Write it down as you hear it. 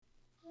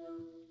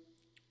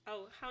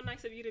Oh, how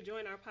nice of you to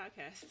join our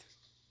podcast.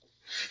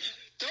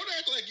 Don't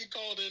act like you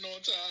called in on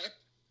time.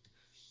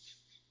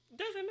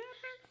 Doesn't matter.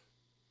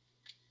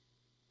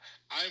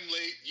 I'm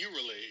late. You were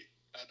late.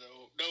 I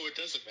know. No, it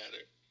doesn't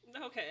matter.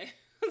 Okay.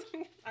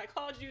 I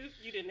called you.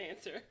 You didn't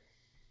answer.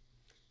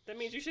 That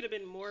means you should have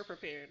been more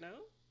prepared, no?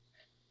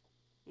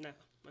 No.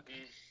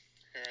 Okay.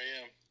 Here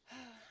I am.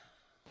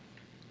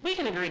 We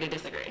can agree to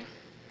disagree.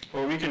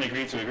 Or we can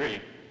agree to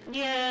agree.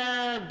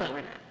 Yeah, but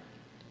we're not.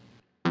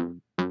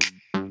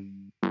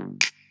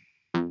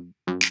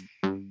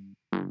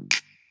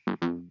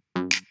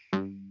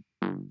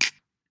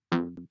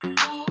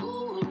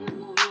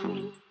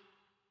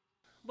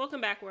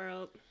 Welcome back,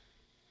 world.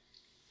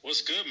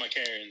 What's good, my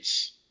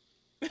Karens?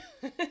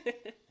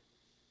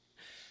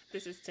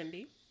 This is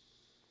Timby.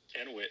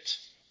 And Wit.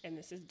 And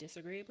this is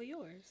Disagreeably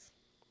Yours.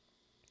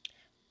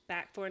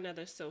 Back for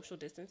another social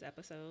distance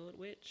episode,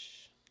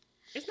 which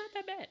is not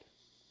that bad.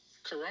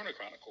 Corona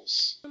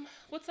Chronicles.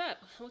 What's up?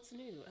 What's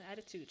new?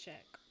 Attitude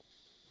check.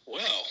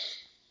 Well,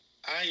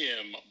 I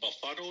am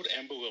befuddled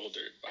and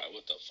bewildered by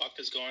what the fuck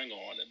is going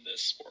on in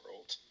this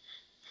world.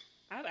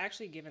 I've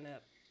actually given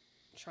up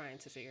trying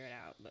to figure it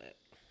out, but...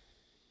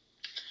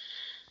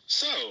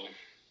 So,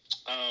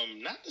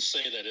 not to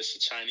say that it's a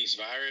Chinese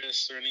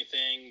virus or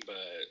anything,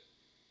 but,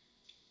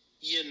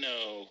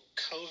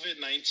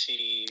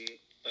 COVID-19,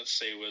 let's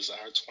say, was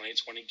our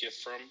 2020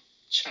 gift from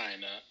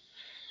China.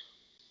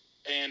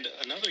 And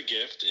another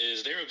gift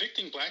is they're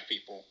evicting black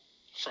people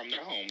from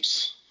their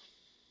homes.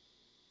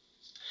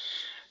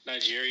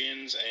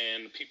 Nigerians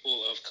and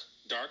people of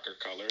darker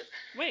color.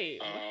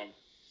 Wait.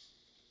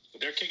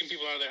 They're kicking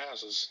people out of their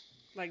houses.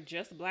 Like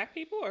just black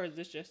people, or is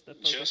this just the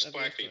focus just of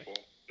black people?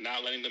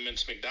 Not letting them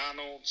into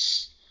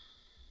McDonald's.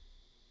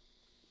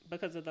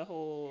 Because of the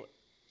whole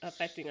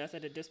affecting us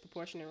at a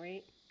disproportionate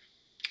rate?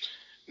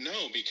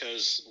 No,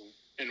 because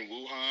in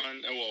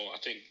Wuhan, I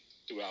think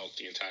throughout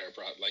the entire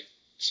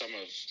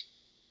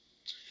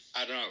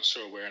I'm not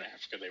sure where in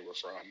Africa they were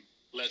from.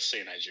 Let's say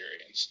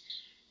Nigerians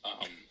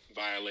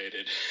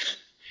violated.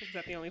 Is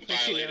that the only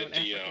place you know in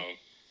Africa?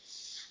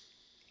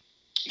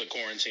 The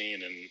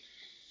quarantine and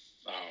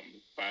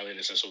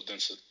violated social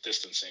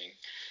distancing,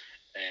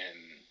 and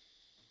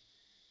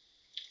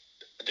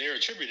they're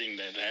attributing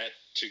that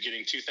to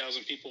getting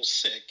 2,000 people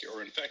sick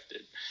or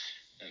infected,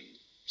 and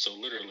so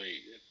literally,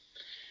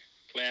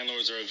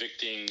 landlords are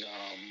evicting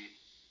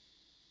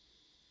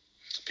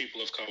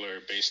people of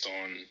color based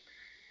on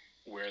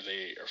where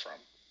they are from.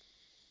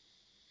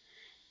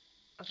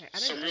 Okay,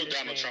 some real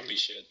Donald Trumpy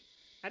shit.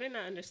 I did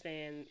not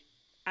understand.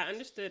 I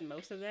understood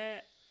most of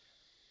that,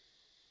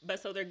 but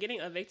so they're getting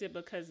evicted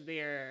because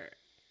they're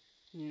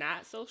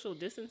not social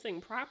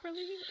distancing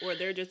properly, or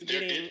they're just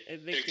getting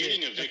evicted? They're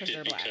getting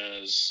evicted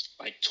because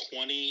like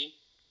 20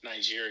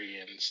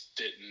 Nigerians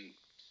didn't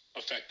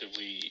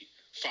effectively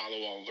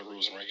follow all of the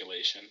rules and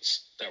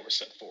regulations that were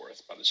set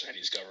forth by the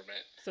Chinese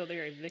government. So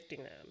they're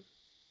evicting them.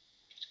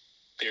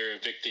 They're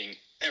evicting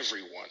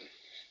everyone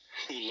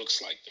who looks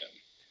like them.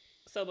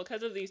 So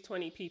because of these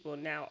 20 people,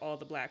 now all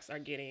the blacks are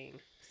getting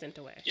sent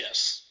away.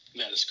 Yes,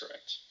 that is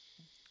correct.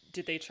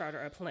 Did they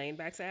charter a plane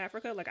back to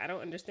Africa? Like, I don't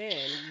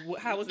understand.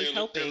 How is this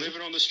helping? They're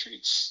living on the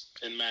streets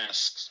in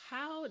masks.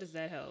 How does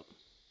that help?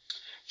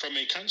 From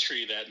a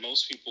country that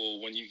most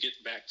people, when you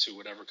get back to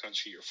whatever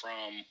country you're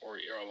from or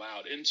you're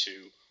allowed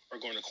into, are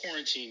going to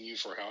quarantine you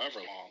for however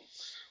long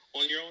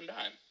on your own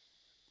dime.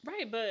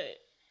 Right, but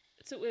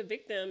to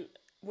evict them,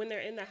 when they're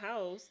in the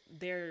house,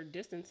 they're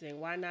distancing.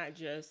 Why not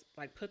just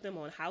like put them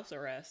on house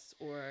arrest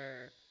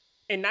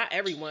and not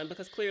everyone,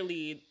 because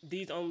clearly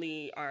these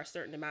only are a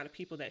certain amount of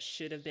people that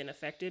should have been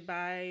affected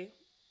by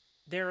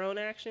their own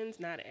actions,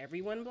 not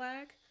everyone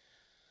black.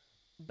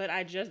 But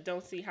I just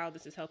don't see how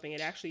this is helping. It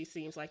actually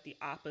seems like the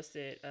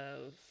opposite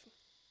of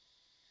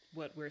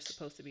what we're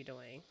supposed to be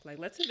doing. Like,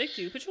 let's evict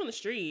you, put you on the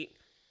street.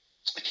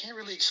 I can't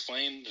really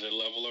explain the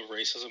level of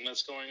racism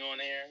that's going on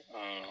here.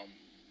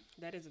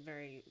 That is a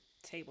very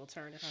table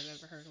turn if I've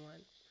ever heard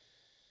one.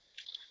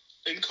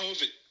 In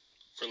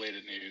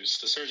COVID-related news,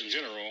 the Surgeon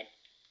General,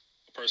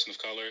 a person of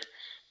color,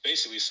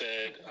 basically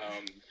said,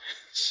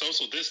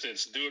 social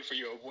distance, do it for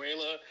your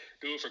abuela,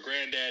 do it for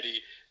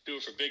granddaddy, do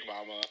it for Big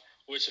Mama,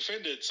 which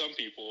offended some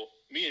people,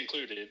 me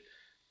included.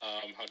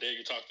 How dare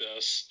you talk to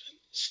us?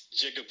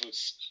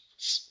 Jigaboo's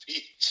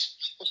speech.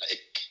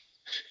 Like,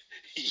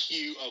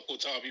 you Uncle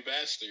Tommy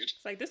bastard.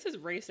 It's like, this is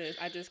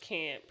racist. I just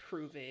can't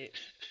prove it.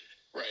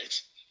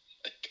 Right.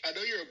 I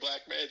know you're a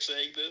black man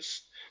saying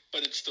this,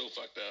 but it's still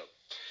fucked up.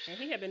 And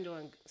he had been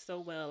doing so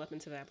well up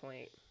until that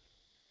point.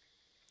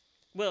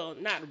 Well,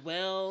 not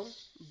well,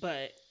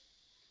 but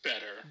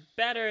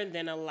better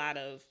than a lot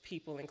of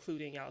people,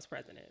 including y'all's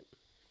president.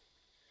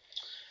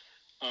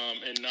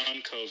 And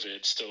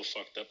non-COVID, still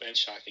fucked up and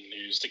shocking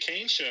news. The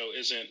Kane Show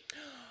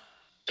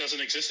doesn't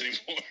exist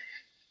anymore.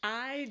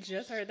 I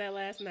just heard that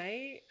last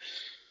night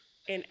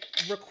and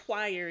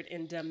required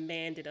and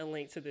demanded a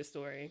link to this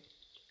story.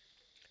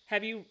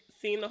 Have you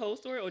seen the whole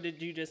story, or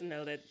did you just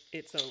know that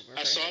it's over?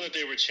 I saw that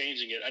they were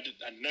changing it. I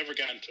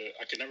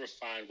could never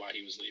find why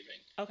he was leaving.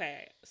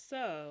 Okay,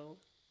 so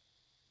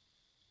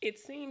It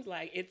seems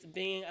like it's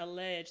being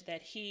alleged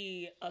that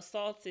he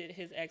assaulted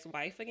his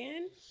ex-wife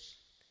again.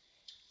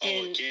 Oh,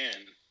 And again.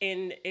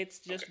 and it's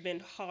just Okay. been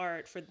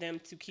hard for them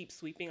to keep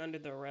sweeping under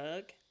the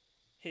rug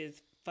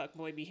his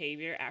fuckboy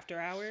behavior after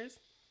hours.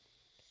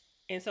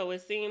 And so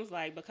it seems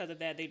like because of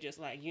that, they just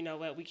like, you know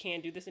what, we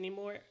can't do this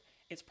anymore.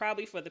 It's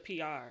probably for the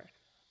PR,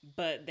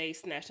 but they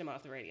snatched him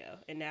off the radio.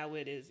 And now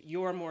it is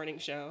your morning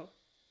show,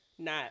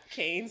 not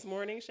Kane's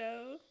morning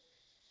show.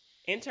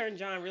 Intern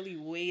John really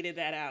waited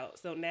that out.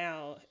 So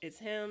now it's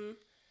him,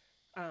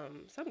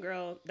 some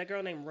girl, that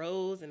girl named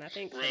Rose, and I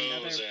think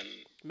another Rose and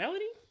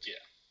Melody. yeah,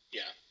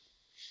 yeah.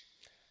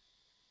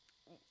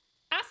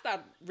 I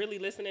stopped really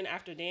listening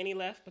after Danny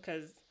left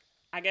because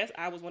I guess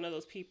I was one of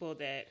those people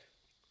that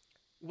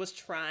was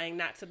trying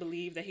not to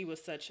believe that he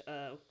was such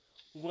a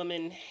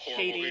woman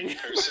Horrible hating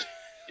person.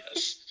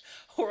 Yes.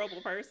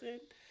 horrible person.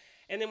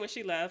 And then when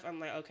she left, I'm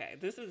like, okay,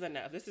 this is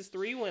enough. This is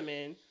three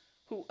women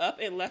who up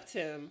and left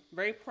him,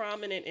 very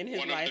prominent in his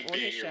One life of them on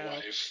being his your show.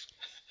 wife.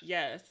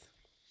 Yes.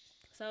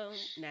 So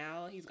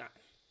now he's gone.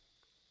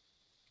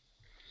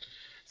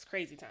 It's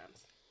crazy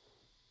times.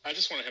 I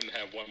just wanted him to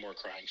have one more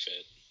crying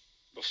fit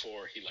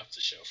before he left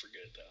the show for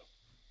good,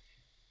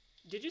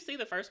 though. Did you see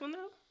the first one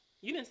though?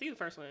 You didn't see the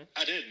first one.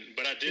 I didn't,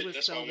 but I It did. was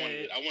That's so why I wanted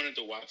good. it. I wanted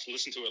to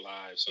listen to it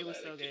live. So It was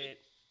that so could- good.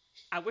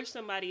 I wish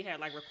somebody had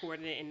like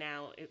recorded it and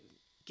now it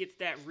gets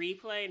that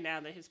replay now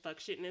that his fuck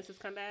shitness has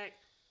come back.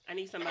 I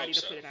need somebody hope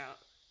to so. put it out.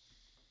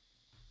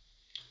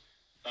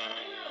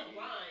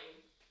 Wine.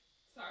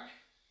 Sorry.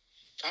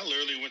 I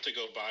literally went to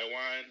go buy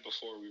wine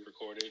before we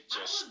recorded. I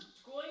Just was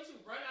going to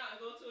run out and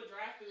go to a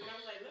drive-thru, and I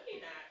was like, let me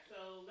not.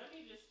 So let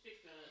me just fix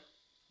the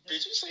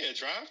did you say a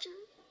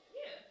drive-through?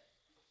 yeah.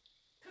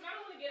 Because I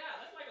don't want to get out.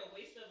 That's like a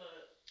waste of a.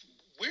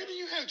 Where do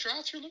you have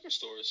drive-through liquor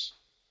stores?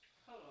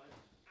 Hold on.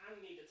 I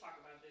need to talk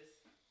about this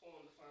on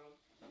the phone.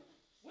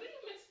 What do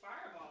you mix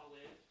Fireball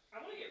with? I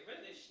want to get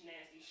rid of this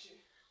nasty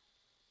shit.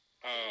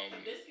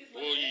 Hibiscus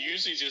Well, you lemonade?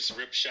 usually just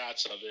rip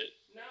shots of it.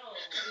 No.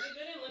 Is it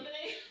good in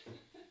lemonade?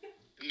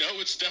 No,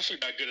 it's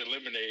definitely not good at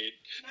lemonade.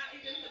 Not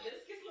even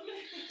hibiscus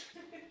lemonade?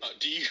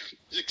 Do you,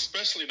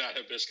 especially not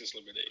hibiscus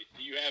lemonade?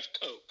 Do you have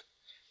Coke?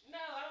 No,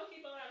 I don't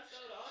keep a lot of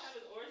soda. All I have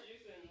is orange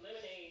juice and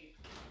lemonade.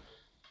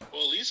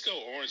 Well, at least go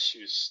orange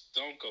juice.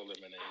 Don't go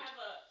lemonade. I have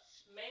a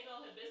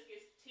mango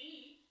hibiscus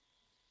tea.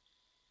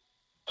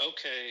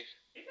 Okay,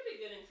 It could be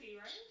good in tea,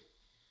 right?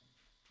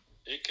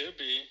 it could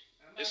be.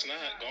 I'm about It's to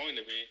not try. going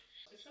to be.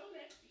 It's so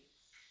nasty.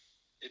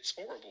 It's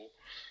horrible.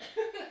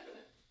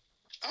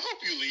 I hope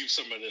you leave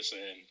some of this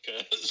in,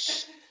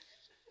 because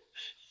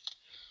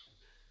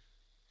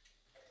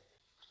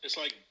it's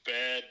like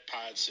bad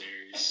pod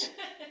series.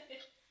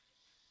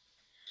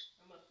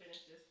 I'm gonna finish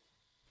this.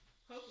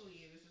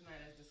 Hopefully, this is not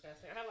as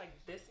disgusting. I have like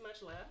this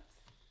much left,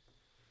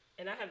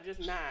 and I have just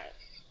not.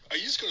 Are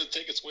you just going to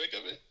take a swig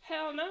of it?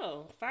 Hell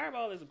no!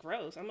 Fireball is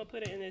gross. I'm gonna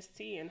put it in this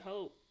tea and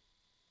hope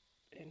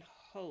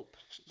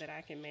that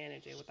I can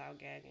manage it without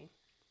gagging.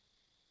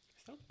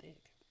 It's so thick.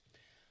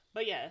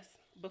 But yes,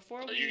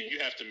 before Or we, you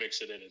have to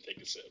mix it in and take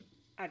a sip.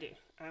 I do.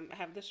 I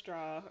have the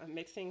straw. I'm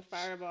mixing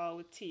Fireball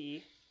with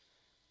tea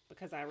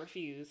because I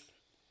refuse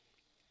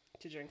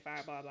to drink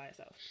Fireball by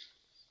itself.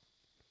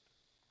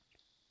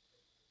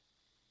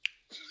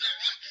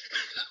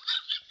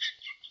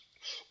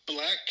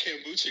 Black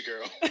kombucha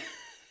girl.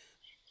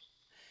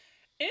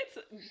 It's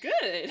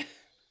good.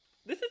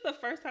 This is the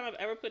first time I've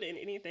ever put it in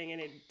anything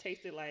and it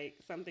tasted like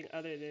something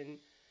other than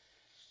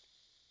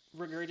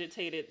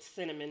regurgitated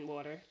cinnamon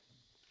water.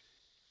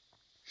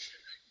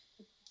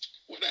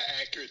 What an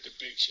accurate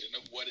depiction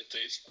of what it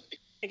tastes like.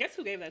 And guess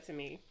who gave that to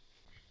me?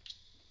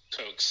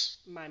 Cokes.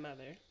 My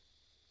mother.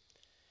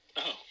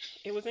 Oh.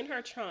 It was in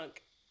her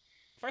trunk.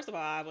 First of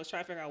all, I was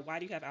trying to figure out why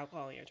do you have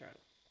alcohol in your trunk?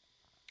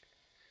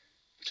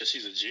 Because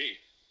she's a G.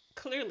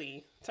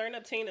 Clearly, Turn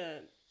Up Tina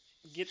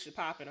gets it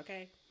popping,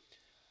 okay?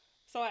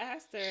 So I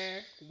asked her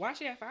why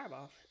she had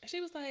Fireball. And she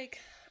was like,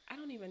 I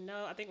don't even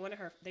know. I think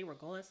they were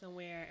going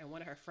somewhere and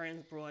one of her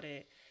friends brought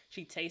it.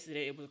 She tasted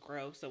it. It was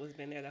gross. So it's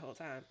been there the whole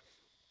time.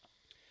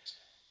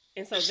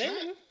 And so It's then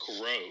not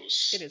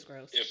gross. it is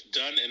gross. If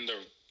done in the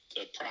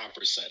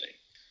proper setting.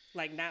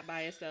 Like not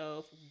by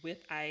itself, with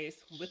ice,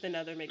 with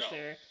another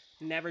mixer,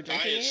 never By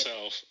drinking it.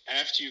 itself,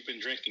 after you've been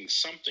drinking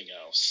something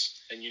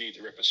else, and you need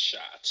to rip a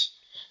shot.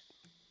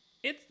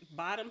 It's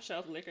bottom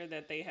shelf liquor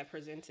that they have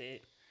presented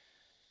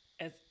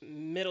as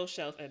middle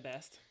shelf at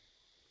best.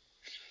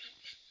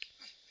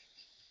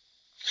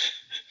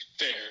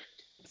 Fair.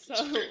 So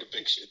It's a fair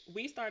depiction.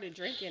 we started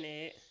drinking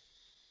it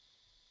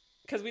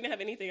because we didn't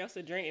have anything else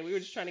to drink and we were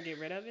just trying to get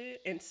rid of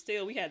it. And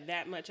still, we had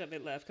that much of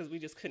it left because we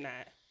just could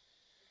not.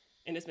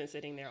 And it's been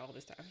sitting there all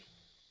this time.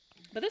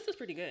 But this is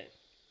pretty good.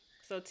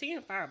 So tea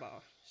and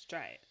Fireball. Let's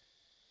try it.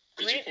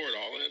 Did you pour it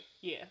all in?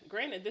 Yeah.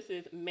 Granted, this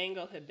is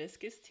mango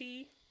hibiscus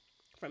tea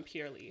from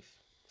Pure Leaf.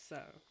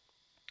 So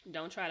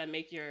don't try to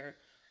make your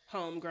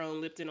homegrown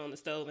Lipton on the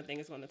stove and think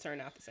it's going to turn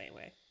out the same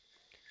way.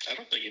 I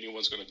don't think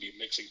anyone's going to be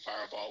mixing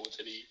Fireball with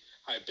any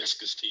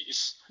hibiscus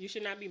teas. You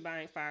should not be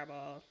buying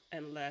Fireball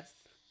unless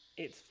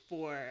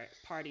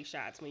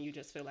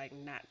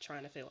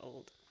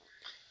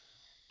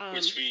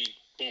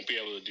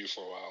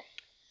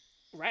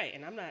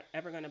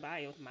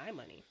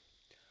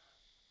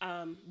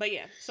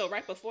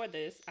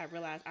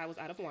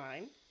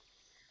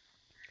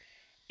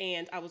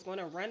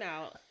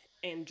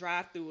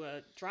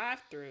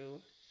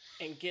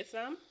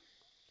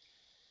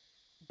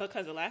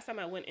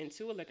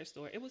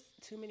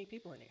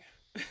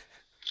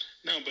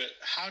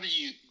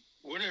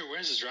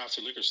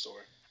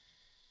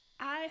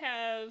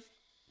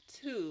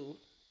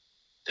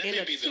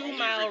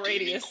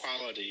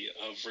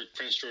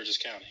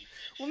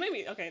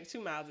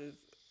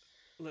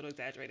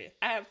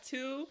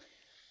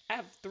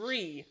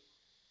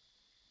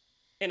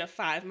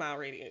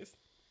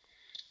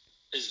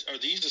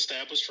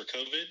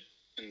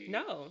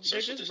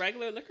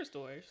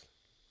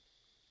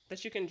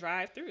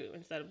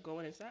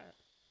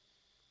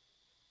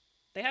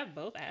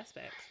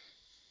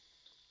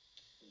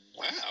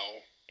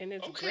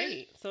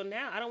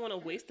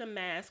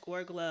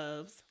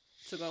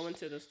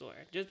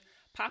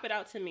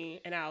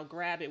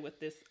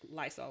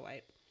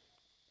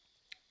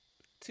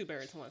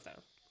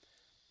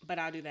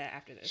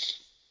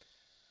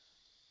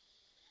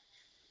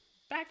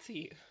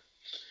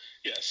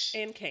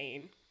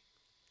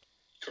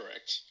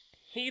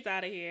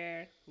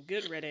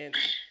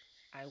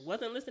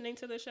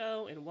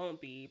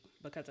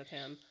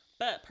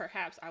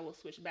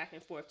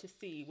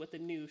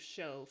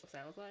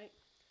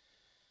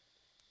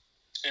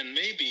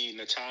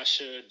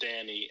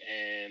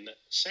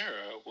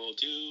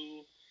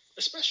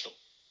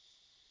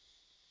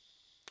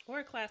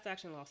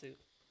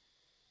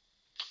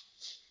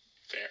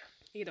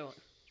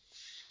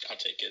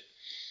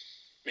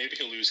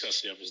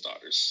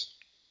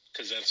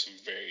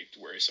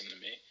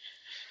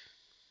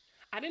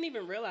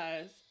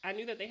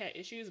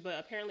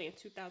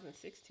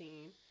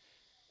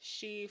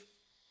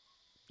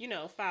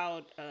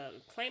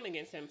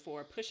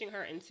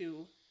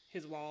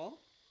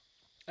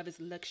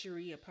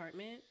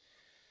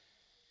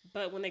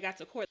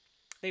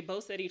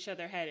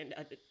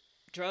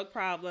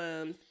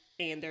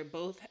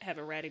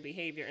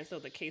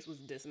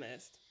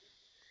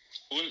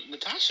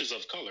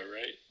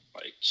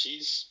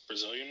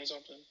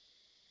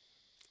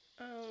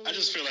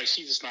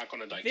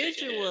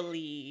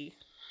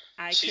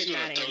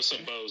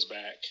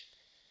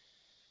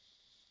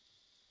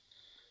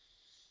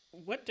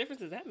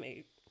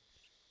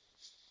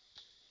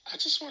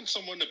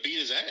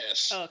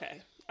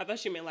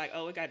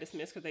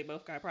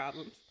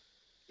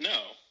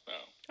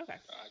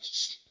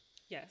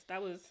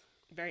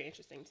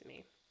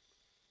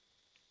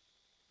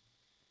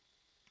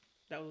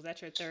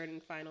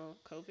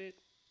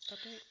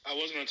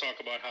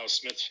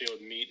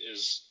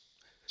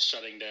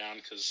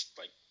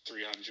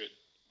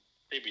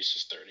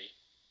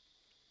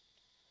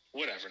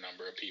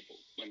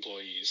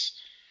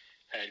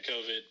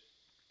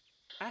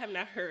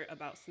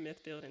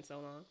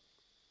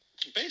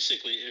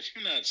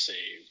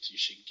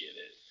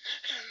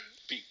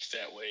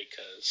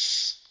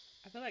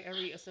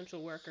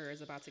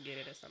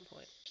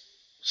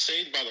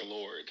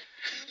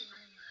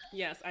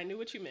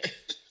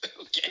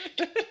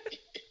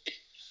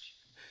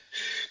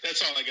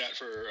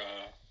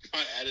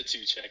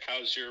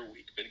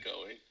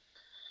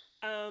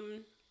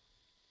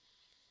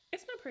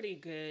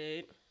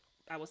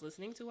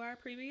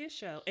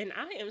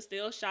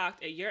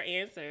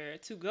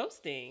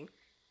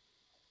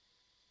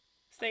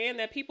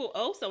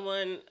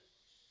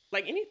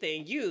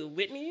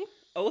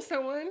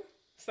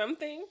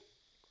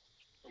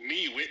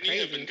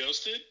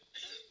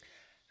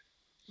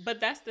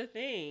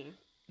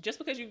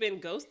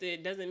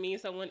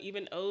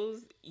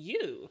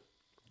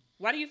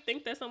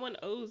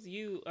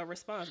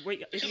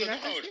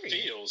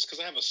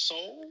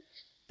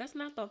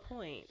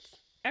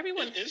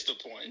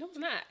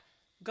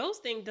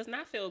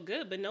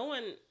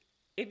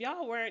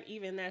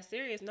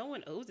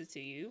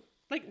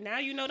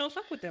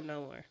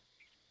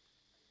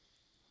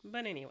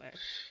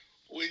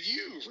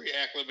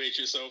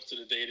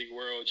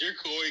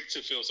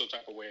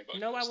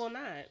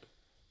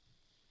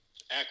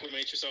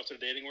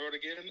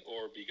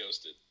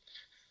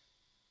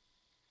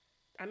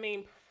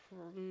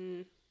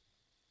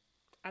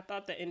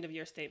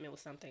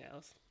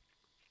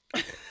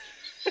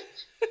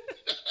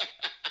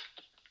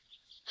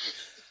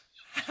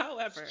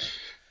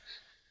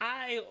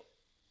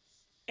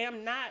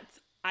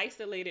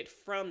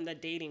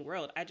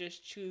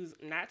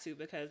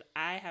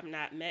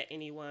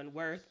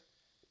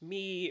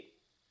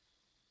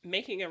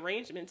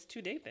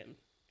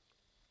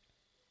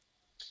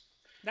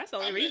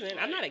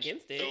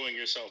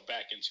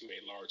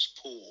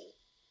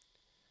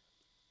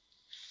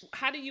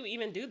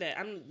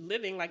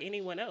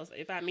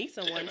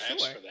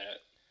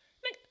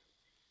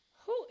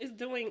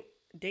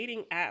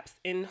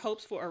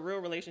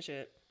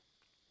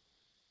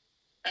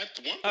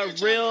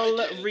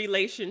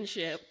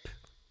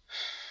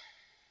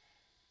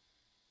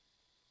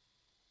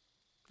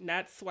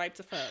Not swipe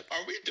to fuck.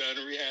 Are we done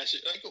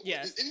rehashing? Like,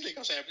 Yes. Anything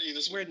else happening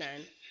this We're week?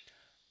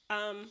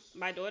 done.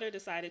 My daughter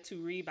decided to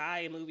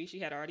rebuy a movie she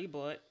had already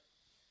bought,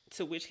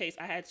 to which case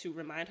I had to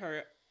remind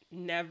her,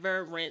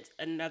 never rent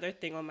another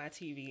thing on my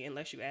TV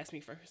unless you ask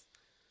me first.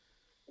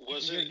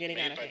 Was You're it getting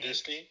out made of by hand.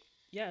 Disney?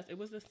 Yes, it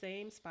was the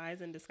same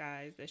Spies in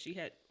Disguise that she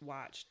had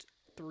watched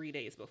 3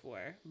 days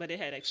before, but it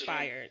had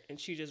expired, and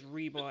she just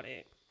rebought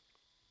it.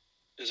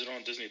 Is it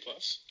on Disney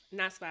Plus?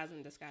 Not Spies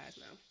in Disguise,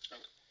 no.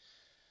 Okay.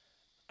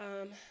 I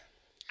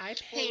Well,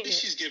 at painted.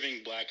 least she's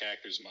giving black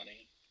actors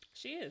money.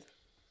 She is.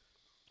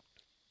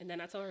 And then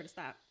I told her to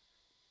stop.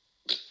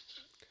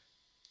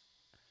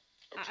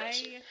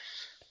 Oppressive. I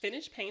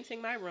finished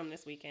painting my room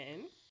this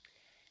weekend,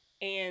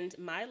 and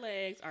my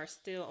legs are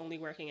still only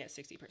working at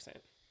 60%.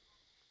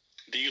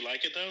 Do you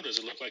like it though? Does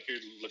it look like you're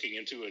looking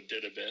into a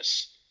dead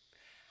abyss?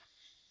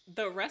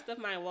 The rest of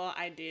my wall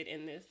I did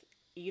in this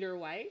Eater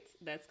white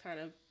that's kind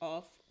of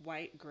off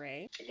white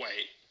gray.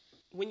 White.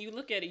 When you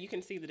look at it, you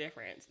can see the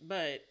difference,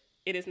 but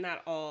it is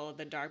not all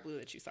the dark blue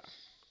that you saw.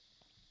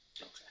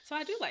 Okay. So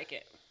I do like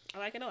it. I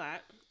like it a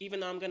lot, even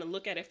though I'm going to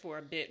look at it for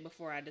a bit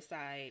before I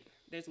decide.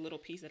 There's a little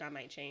piece that I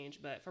might change,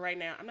 but for right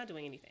now, I'm not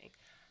doing anything.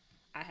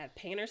 I have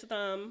painter's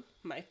thumb.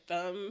 My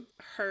thumb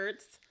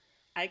hurts.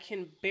 I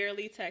can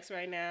barely text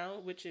right now,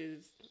 which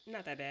is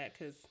not that bad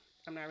because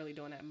I'm not really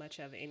doing that much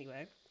of it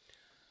anyway.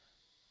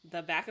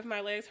 The back of my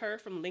legs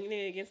hurt from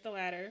leaning against the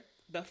ladder.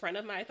 The front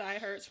of my thigh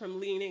hurts from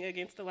leaning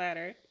against the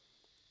ladder.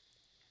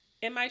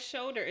 And my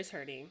shoulder is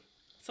hurting.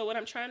 So what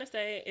I'm trying to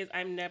say is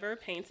I'm never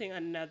painting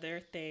another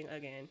thing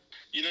again.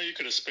 You know, you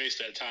could have spaced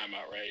that time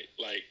out, right?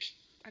 Like,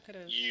 I could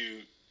have.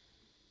 you're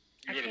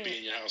going to can't. be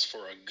in your house for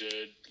a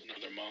good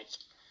another month.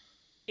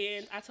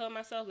 And I told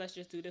myself, let's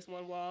just do this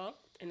one wall,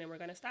 and then we're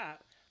going to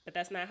stop. But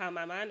that's not how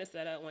my mind is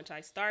set up. Once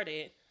I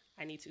started,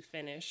 I need to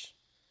finish.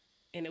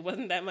 And it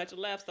wasn't that much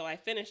left, so I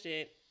finished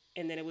it,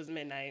 and then it was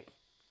midnight.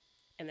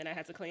 And then I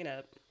had to clean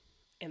up,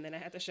 and then I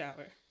had to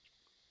shower.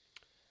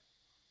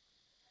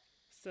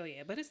 So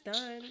yeah, but it's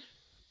done.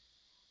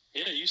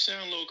 Yeah, you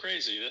sound a little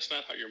crazy. That's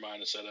not how your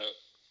mind is set up.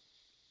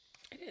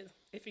 It is.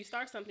 If you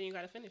start something, you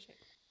got to finish it.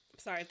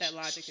 Sorry if that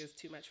logic is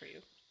too much for you.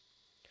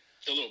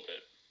 A little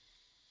bit.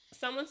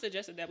 Someone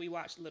suggested that we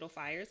watch Little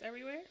Fires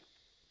Everywhere.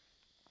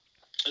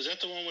 Is that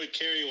the one with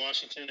Kerry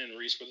Washington and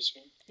Reese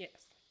Witherspoon? Yes,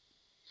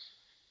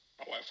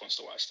 My wife wants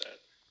to watch that.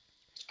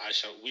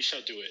 We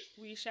shall do it.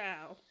 we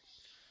shall.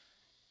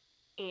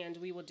 And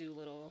we will do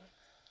little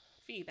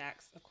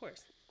feedbacks, of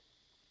course.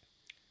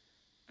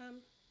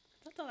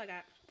 That's all I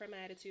got for my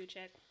attitude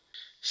check.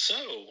 So,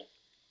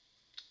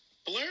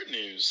 Blurred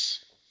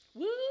news.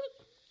 Woo!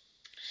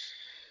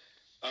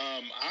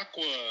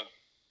 Aqua.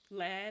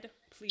 Lad,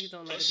 please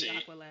don't let Pussy. it be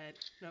Aqua Lad.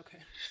 Okay.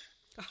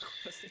 Aqua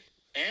Pussy.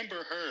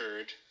 Amber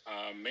Heard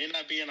may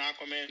not be an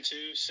Aquaman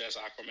 2. Says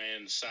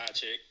Aquaman's side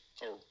chick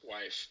or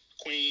wife,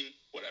 queen,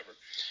 whatever.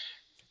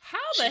 How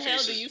the She hell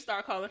do faces- you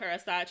start calling her a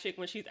side chick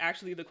when she's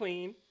actually the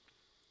queen?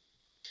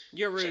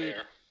 You're rude.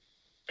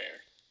 Fair.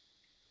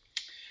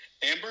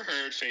 Amber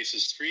Heard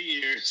faces 3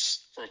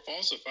 years for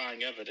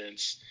falsifying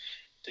evidence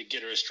to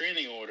get a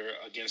restraining order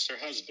against her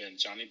husband,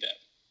 Johnny Depp.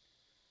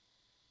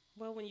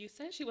 Well, when you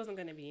said she wasn't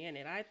going to be in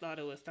it, I thought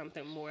it was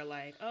something more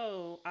like,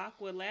 oh,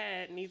 Aqua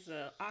Lad needs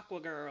a Aqua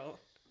Girl.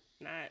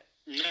 Not,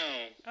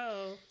 No,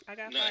 oh, I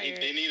got no,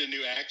 fired. they need a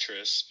new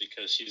actress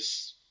because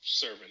she's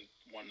serving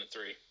 1 to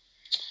 3.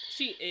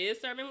 She is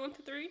serving 1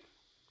 to 3?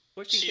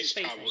 Or she's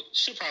facing?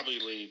 She'll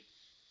probably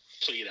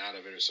plead out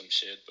of it or some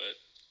shit,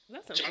 but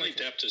That's Johnny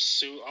unfortunate. Depp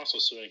is also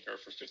suing her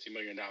for $50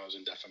 million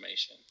in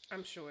defamation.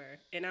 I'm sure.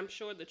 And I'm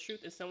sure the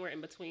truth is somewhere in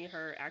between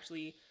her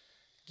actually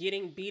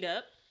getting beat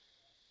up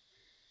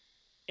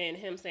and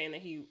him saying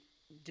that he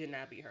did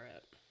not beat her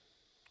up.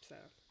 So,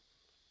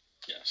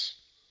 Yes.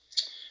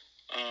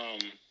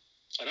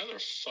 Another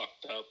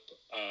fucked up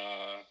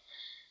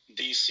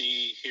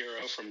DC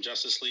hero from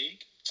Justice League,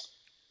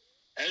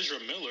 Ezra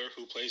Miller,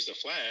 who plays the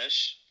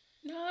Flash,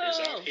 no. is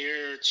out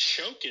here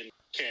choking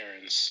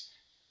Karens.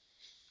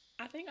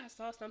 I think I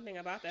saw something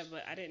about that,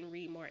 but I didn't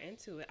read more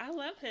into it. I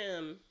love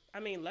him. I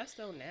mean, less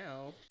so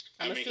now.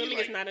 I'm he, assuming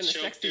it's not in a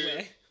choked sexy her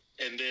way.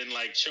 And then,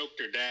 choked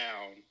her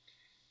down.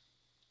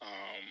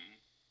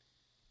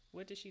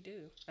 What did she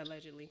do,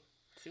 allegedly,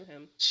 to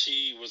him?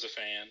 She was a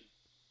fan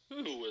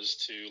who was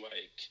too,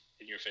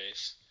 in your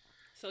face.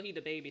 So he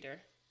debabied her.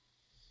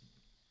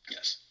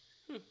 Yes.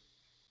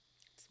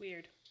 It's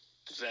weird.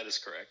 That is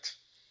correct.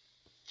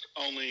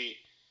 Only,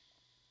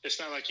 it's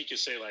not like he could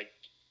say,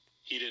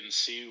 he didn't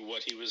see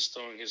what he was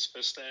throwing his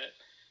fist at.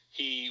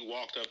 He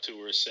walked up to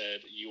her,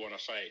 said, you want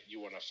to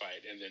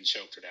fight, and then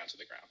choked her down to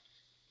the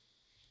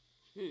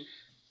ground.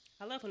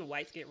 I love when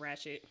whites get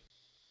ratchet.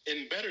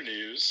 In better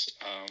news,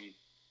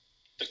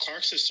 the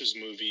Clark Sisters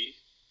movie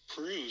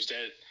proves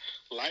that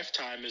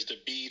Lifetime is the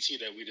BET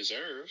that we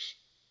deserve.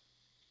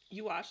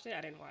 You watched it?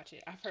 I didn't watch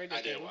it. I've heard that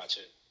I did watch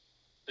it.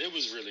 It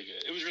was really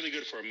good. It was really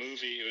good for a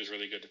movie. It was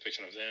really good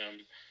depiction of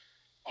them.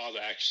 All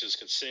the actresses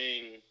could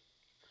sing.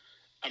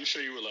 I'm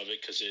sure you would love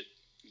it because it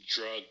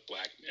drugged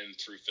black men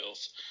through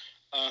filth.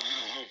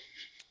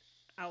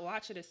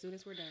 watch it as soon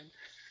as we're done.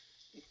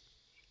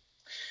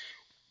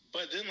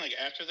 But then, like,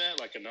 after that,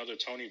 like, another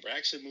Toni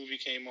Braxton movie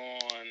came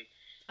on.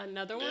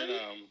 Another one?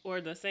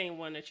 Or the same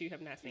one that you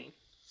have not seen?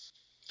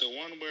 The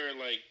one where,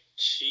 like,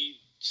 she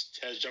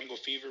has jungle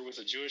fever with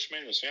a Jewish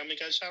man whose family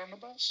got shot on the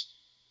bus?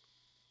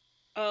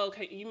 Oh,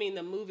 okay. You mean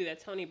the movie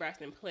that Toni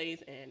Braxton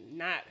plays in,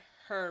 not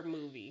her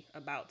movie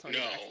about Toni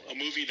Braxton? No, a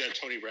movie that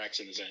Toni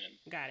Braxton is in.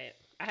 Got it.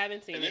 I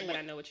haven't seen it, but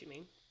I know what you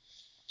mean.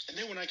 And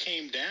then when I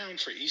came down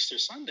for Easter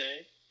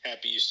Sunday,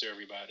 happy Easter,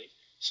 everybody.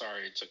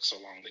 Sorry it took so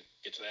long to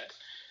get to that.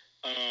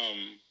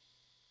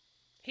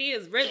 He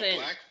is risen.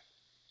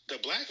 The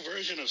black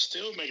version of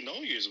Still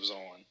Magnolias was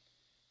on.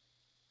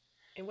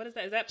 And what is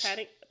that? Is that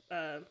Patty?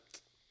 Damn.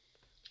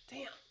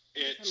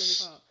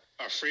 It's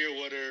Freya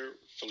Woodard,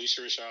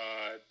 Felicia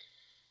Rashad,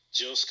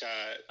 Jill Scott,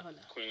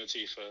 Queen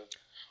Latifah.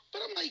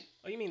 But I'm like,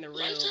 oh, you mean the real?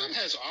 Lifetime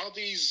has all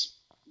these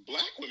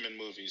black women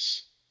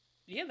movies.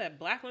 Yeah, that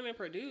black women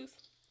produce.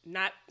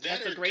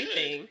 That's a great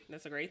thing.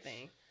 That's a great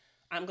thing.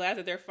 I'm glad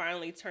that they're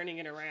finally turning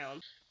it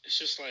around. It's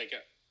just like,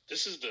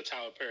 this is the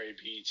Tyler Perry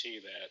BET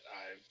that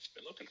I've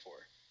been looking for.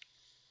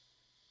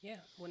 Yeah,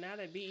 well, now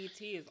that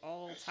BET is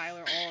all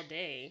Tyler all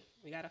day,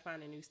 we got to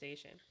find a new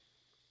station.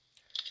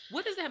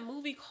 What is that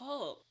movie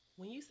called?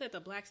 When you said the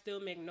Black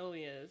Still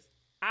Magnolias,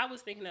 I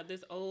was thinking of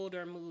this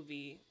older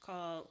movie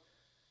called...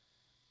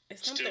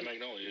 Still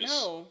Magnolias?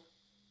 No,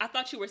 I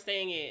thought you were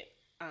saying it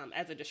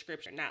as a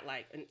description, not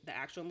like the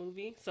actual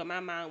movie. So my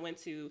mind went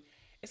to...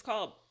 It's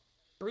called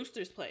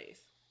Brewster's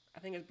Place.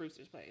 I think it's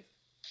Brewster's Place.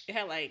 It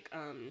had like...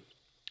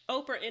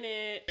 Oprah in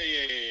it.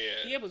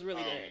 Yeah. Yeah, it was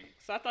really good.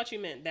 So I thought you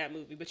meant that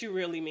movie, but you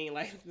really mean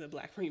like the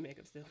black remake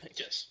of Still Magnolias.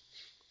 Yes.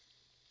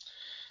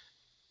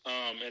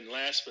 And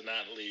last but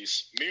not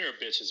least, Mirror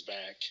Bitch is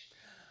back.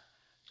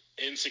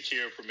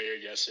 Insecure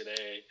premiered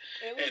yesterday.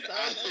 It was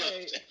I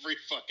loved every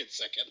fucking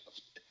second of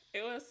it.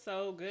 It was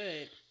so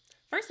good.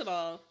 First of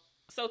all,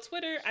 so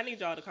Twitter, I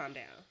need y'all to calm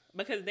down.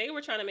 Because they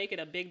were trying to make it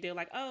a big deal.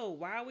 Like, oh,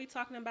 why are we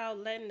talking about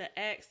letting the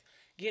ex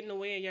get in the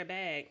way of your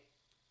bag?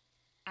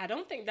 I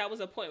don't think that was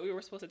a point we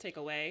were supposed to take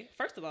away.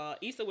 First of all,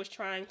 Issa was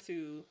trying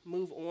to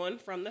move on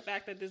from the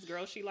fact that this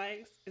girl she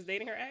likes is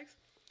dating her ex.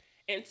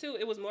 And two,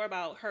 it was more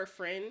about her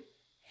friend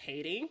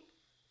hating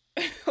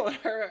on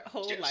her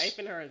whole life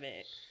and her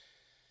event.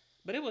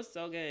 But it was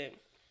so good.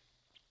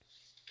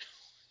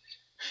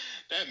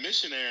 That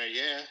missionary,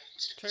 yeah.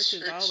 Church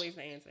is always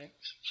the answer.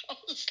 I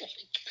was like,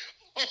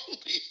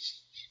 holy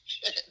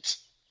shit.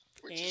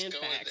 We're just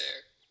going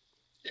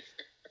there.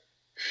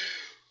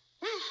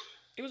 Whew.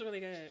 It was really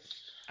good.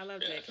 I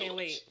loved it. Can't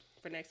wait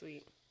for next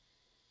week.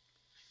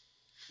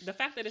 The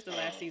fact that it's the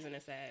last season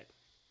is sad.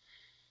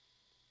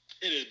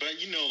 It is,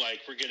 but you know,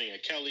 like, we're getting a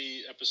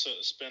Kelly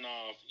episode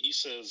spinoff.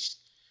 Issa's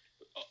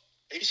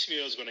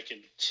HBO is going to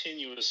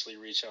continuously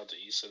reach out to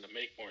Issa to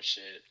make more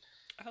shit.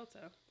 I hope so.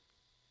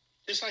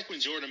 It's like when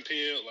Jordan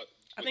Peele,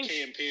 like,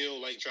 Key and Peele,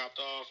 like, dropped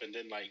off, and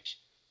then, like,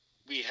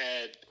 we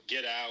had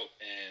Get Out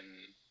and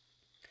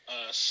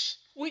Us.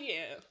 Well,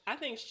 yeah, I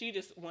think she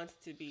just wants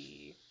to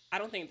be. I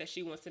don't think that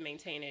she wants to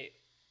maintain it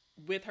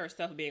with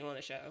herself being on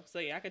the show. So,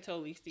 yeah, I could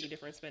totally see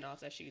different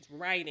spinoffs that she's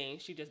writing.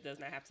 She just does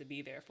not have to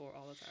be there for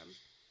all the time.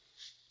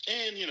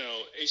 And, you know,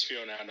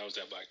 HBO now knows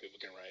that black people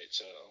can write,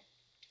 so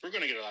we're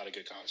going to get a lot of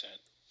good content,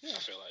 I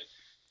feel like.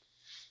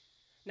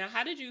 Now,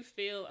 how did you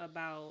feel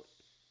about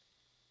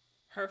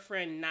her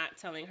friend not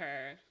telling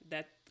her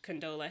that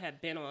Condola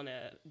had been on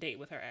a date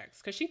with her ex?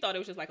 Because she thought it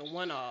was just like a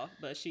one-off,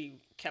 but she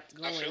kept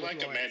going. I feel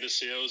like Amanda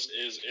Seales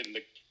is in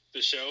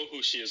the show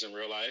who she is in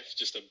real life,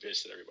 just a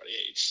bitch that everybody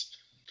hates.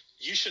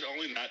 You should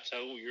only not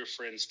tell your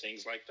friends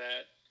things like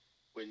that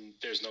when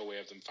there's no way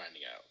of them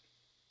finding out.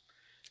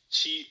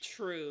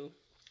 True.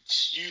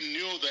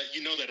 You know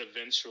that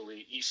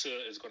eventually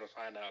Issa is going to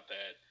find out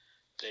that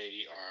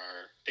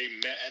they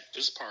met at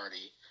this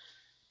party,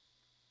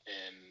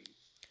 and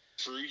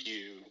through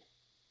you.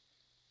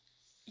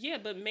 Yeah,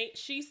 but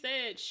she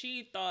said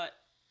she thought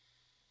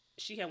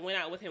she had went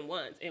out with him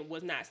once and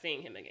was not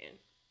seeing him again.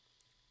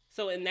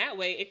 So in that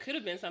way, it could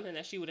have been something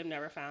that she would have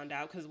never found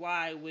out. Because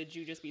why would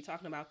you just be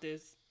talking about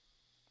this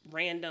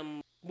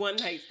random one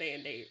night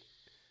stand date?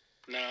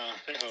 Nah,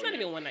 it's not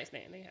even a one night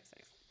stand. They had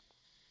sex.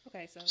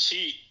 Okay, so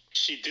she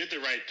did the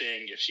right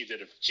thing. If she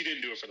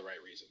didn't do it for the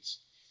right reasons.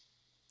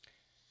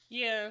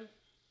 Yeah,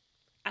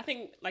 I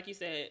think, like you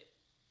said,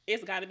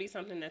 it's got to be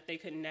something that they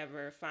could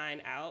never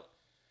find out.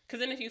 Because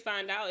then if you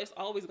find out, it's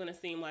always going to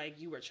seem like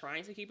you were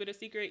trying to keep it a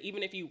secret,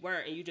 even if you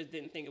weren't and you just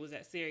didn't think it was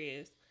that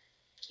serious.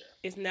 Yeah.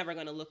 It's never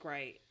going to look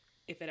right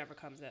if it ever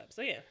comes up.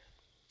 So, yeah.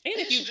 And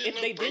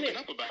if they didn't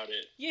up about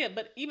it. Yeah,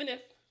 but even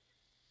if,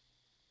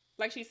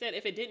 like she said,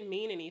 if it didn't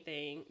mean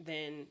anything,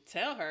 then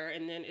tell her,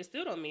 and then it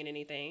still don't mean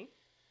anything.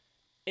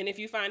 And if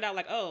you find out,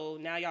 like, oh,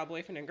 now y'all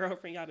boyfriend and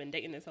girlfriend, y'all been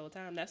dating this whole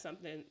time, that's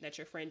something that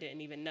your friend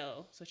didn't even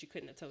know, so she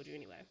couldn't have told you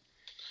anyway.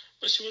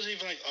 But she wasn't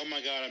even like, oh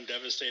my God, I'm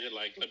devastated,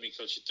 like, let me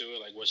coach you through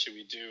it, like, what should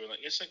we do? Like,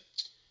 it's like...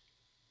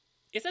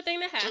 It's a thing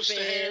that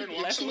happened.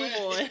 Let's move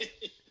on.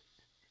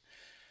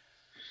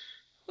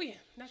 Well, yeah,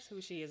 that's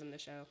who she is in the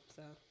show,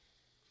 so...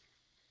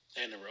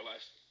 And in real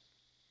life.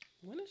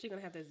 When is she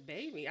gonna have this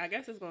baby? I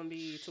guess it's gonna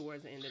be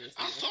towards the end of this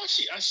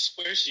season. I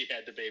swear she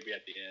had the baby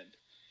at the end.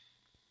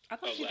 I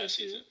thought she did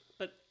too,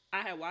 but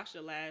I had watched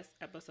the last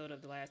episode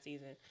of the last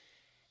season,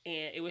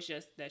 and it was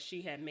just that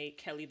she had made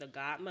Kelly the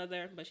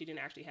godmother, but she didn't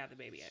actually have the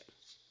baby yet.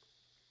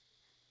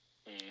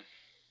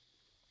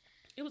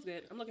 It was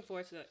good. I'm looking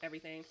forward to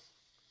everything.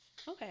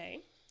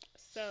 Okay,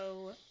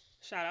 so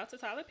shout out to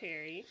Tyler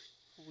Perry.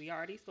 We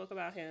already spoke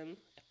about him.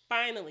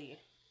 Finally,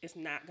 it's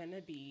not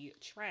gonna be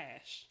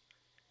trash.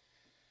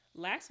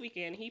 Last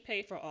weekend, he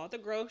paid for all the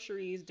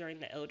groceries during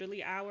the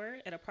elderly hour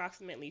at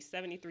approximately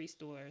 73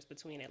 stores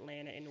between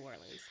Atlanta and New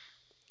Orleans.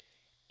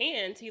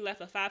 And he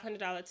left a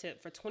 $500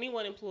 tip for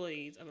 21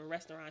 employees of a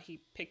restaurant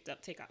he picked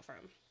up takeout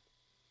from.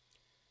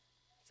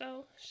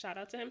 So, shout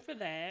out to him for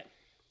that.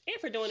 And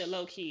for doing it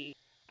low-key.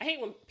 I hate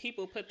when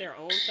people put their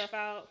own stuff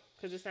out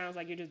because it sounds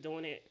like you're just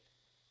doing it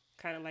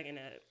kind of like in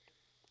a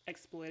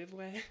exploitive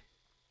way.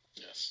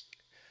 Yes.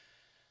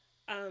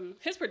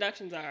 His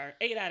productions are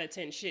 8 out of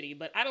 10 shitty,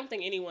 but I don't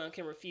think anyone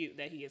can refute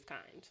that he is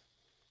kind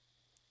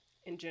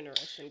and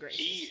generous and gracious.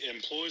 He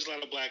employs a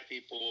lot of black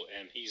people,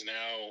 and he's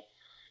now,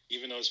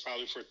 even though it's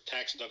probably for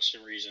tax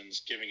deduction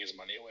reasons, giving his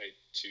money away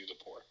to the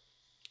poor.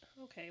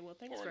 Okay, well,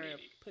 thanks for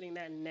putting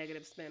that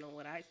negative spin on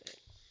what I said.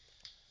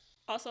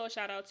 Also, a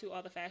shout out to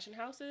all the fashion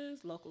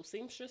houses, local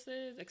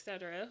seamstresses,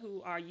 etc.,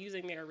 who are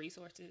using their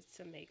resources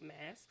to make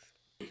masks.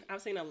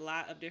 I've seen a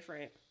lot of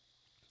different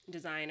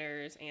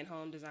designers and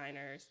home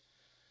designers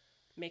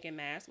making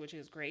masks, which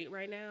is great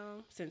right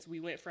now, since we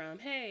went from,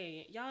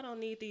 hey, y'all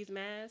don't need these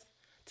masks,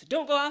 to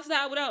don't go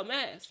outside without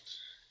masks.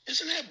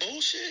 Isn't that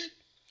bullshit?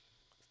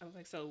 I was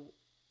like, so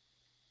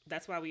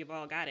that's why we've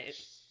all got it.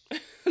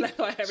 That's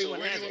why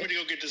everyone has it. So where do you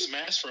want me to go get this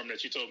mask from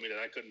that you told me that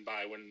I couldn't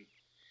buy when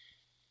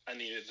I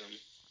needed them?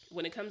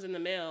 When it comes in the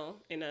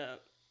mail in a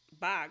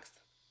box,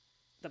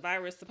 the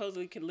virus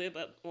supposedly can live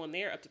up on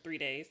there up to 3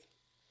 days.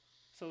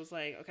 So it's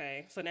like,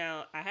 okay, so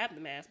now I have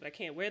the mask, but I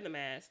can't wear the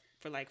mask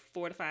for like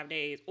 4 to 5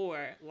 days,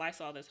 or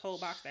Lysol this whole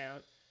box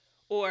down,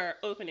 or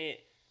open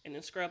it and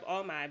then scrub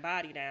all my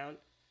body down.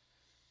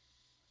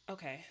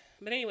 Okay.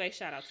 But anyway,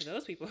 shout out to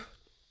those people.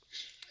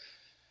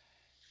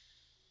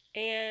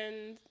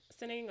 And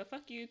sending a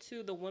fuck you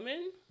to the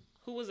woman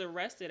who was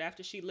arrested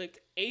after she licked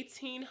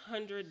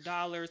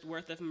 $1,800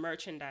 worth of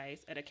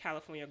merchandise at a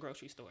California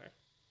grocery store.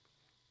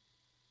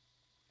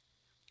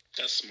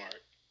 That's smart.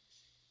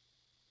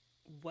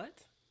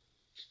 What?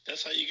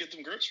 That's how you get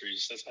them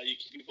groceries. That's how you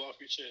keep people off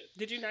your shit.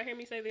 Did you not hear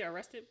me say the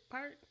arrested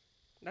part?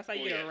 That's how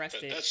you get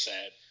arrested. That's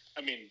sad.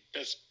 I mean,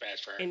 that's bad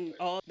for her. And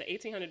all the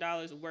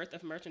 $1,800 worth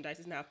of merchandise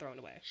is now thrown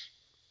away.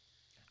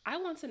 I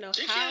want to know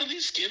they how... can't at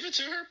least give it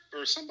to her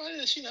or somebody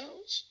that she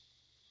knows?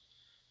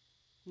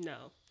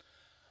 No.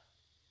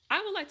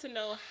 I would like to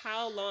know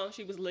how long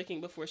she was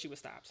licking before she was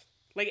stopped.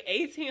 Like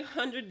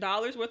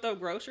 $1,800 worth of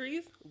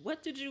groceries?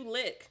 What did you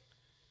lick?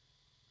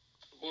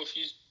 Well, if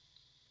you...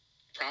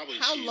 Probably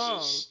how cheeses.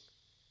 Long?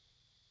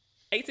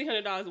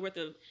 $1,800 worth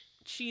of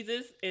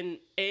cheeses and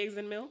eggs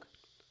and milk?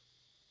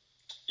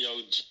 Yo,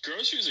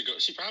 groceries are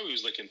she probably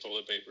was licking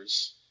toilet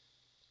papers.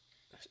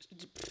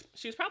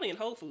 She was probably in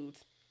Whole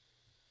Foods.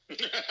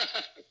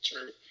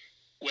 True.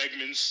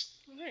 Wegmans.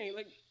 Right,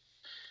 like...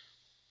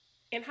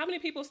 And how many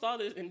people saw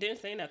this and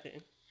didn't say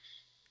nothing?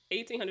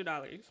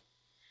 $1,800.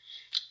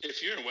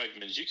 If you're in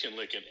Wegmans, you can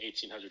lick an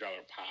 $1,800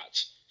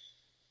 pot.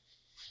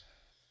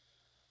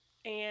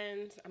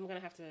 And I'm going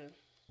to have to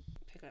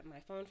pick up my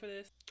phone for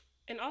this.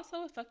 And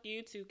also a fuck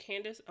you to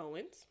Candace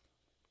Owens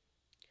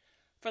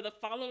for the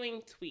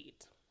following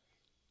tweet.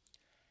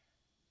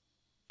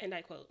 And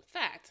I quote,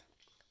 "Fact,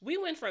 we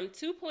went from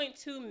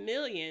 2.2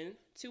 million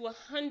to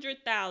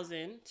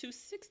 100,000 to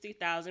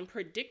 60,000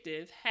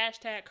 predictive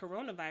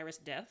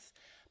 #coronavirus deaths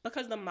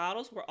because the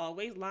models were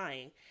always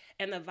lying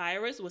and the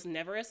virus was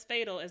never as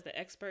fatal as the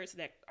experts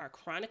that are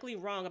chronically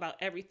wrong about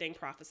everything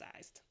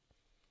prophesized."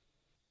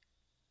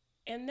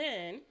 And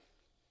then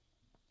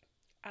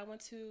I want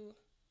to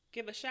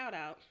give a shout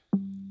out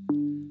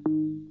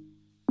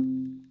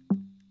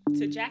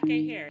to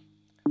Jackie Harry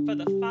for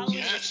the following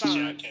response.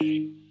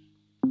 Jackie.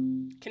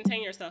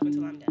 Contain yourself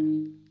until I'm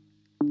done.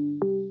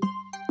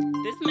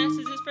 This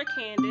message is for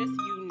Candace,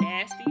 you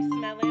nasty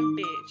smelling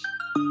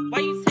bitch. Why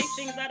you take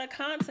things out of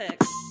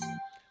context?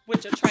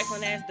 With your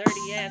trifling ass,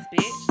 dirty ass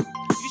bitch.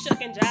 You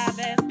shuck and jive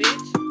ass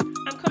bitch.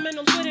 I'm coming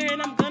on Twitter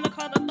and I'm gonna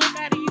call the fuck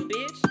out of you,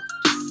 bitch.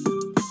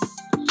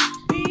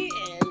 The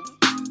end.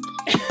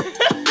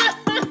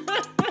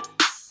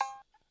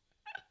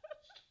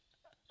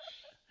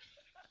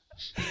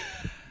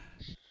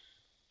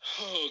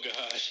 Oh,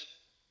 God.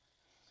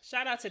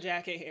 Shout out to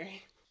Jackie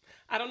Harry.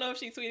 I don't know if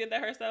she tweeted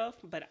that herself,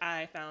 but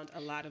I found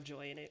a lot of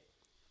joy in it.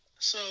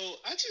 So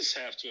I just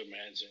have to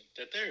imagine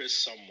that there is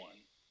someone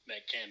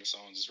that Candace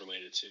Owens is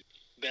related to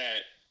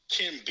that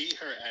can beat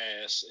her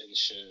ass and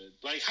should.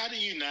 Like, how do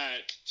you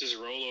not just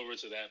roll over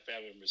to that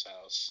family member's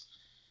house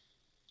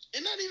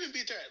and not even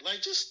beat their ass?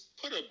 Like, just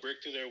put a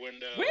brick through their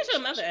window. Where's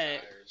your mother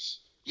at?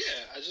 Yeah,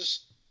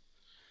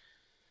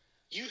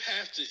 you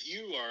have to,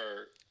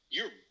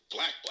 you're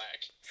black.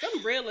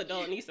 Some real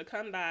adult needs to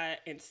come by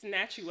and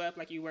snatch you up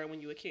like you were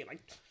when you were a kid.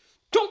 Like,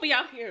 don't be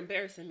out here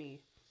embarrassing me.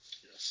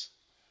 Yes.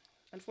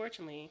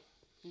 Unfortunately,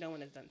 no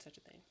one has done such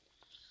a thing.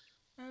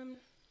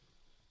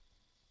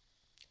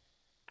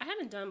 I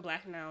haven't done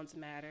Black Nouns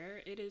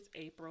Matter. It is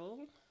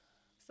April,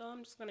 so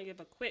I'm just going to give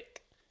a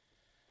quick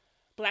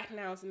Black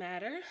Nouns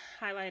Matter,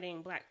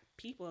 highlighting Black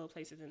people,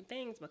 places, and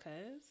things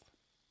because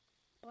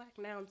Black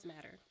Nouns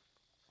Matter.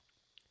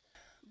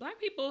 Black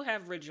people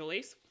have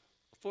rejoiced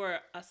for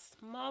a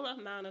small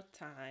amount of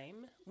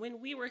time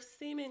when we were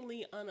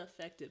seemingly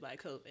unaffected by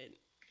COVID.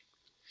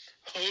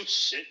 Oh,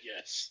 shit,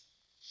 yes.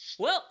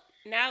 Well,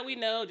 now we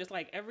know, just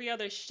like every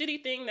other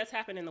shitty thing that's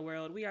happened in the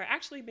world, we are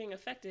actually being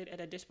affected at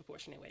a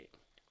disproportionate rate.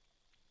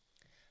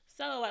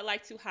 So I'd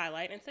like to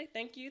highlight and say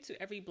thank you to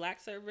every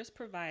Black service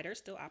provider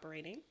still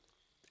operating,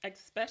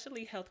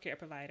 especially healthcare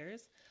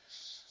providers,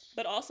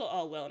 but also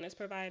all wellness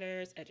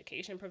providers,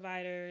 education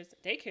providers,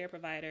 daycare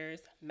providers,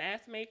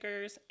 mask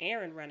makers,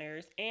 errand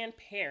runners, and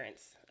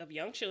parents of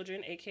young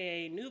children,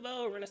 aka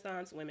Nouveau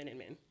Renaissance women and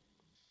men.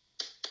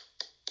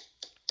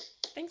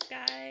 Thanks,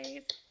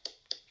 guys.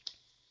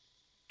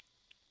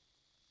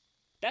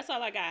 That's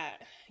all I got.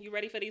 You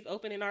ready for these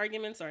opening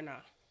arguments or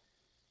not?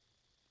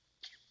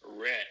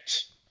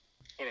 Rat.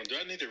 Hold on, do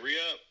I need to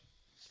re-up?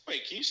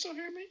 Wait, can you still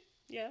hear me?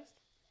 Yes.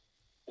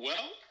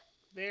 Well?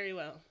 Very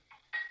well.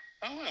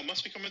 Oh, wow,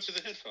 must be coming through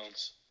the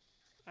headphones.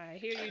 I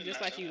hear you just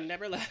like you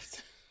never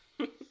left.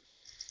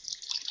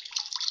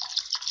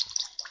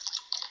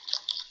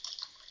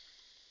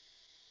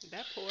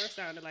 That pour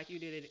sounded like you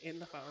did it in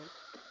the phone.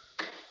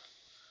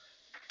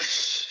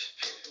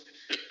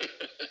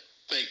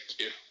 Thank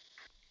you.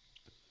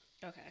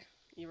 Okay,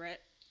 you ready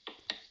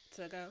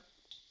to go?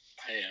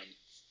 I am.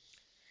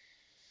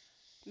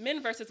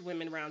 Men versus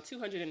women, round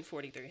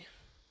 243.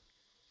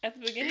 At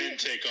the beginning, Men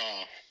take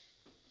all.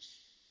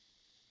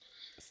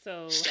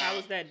 So Stop. how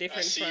is that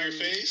different I see from your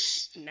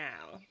face.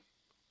 now?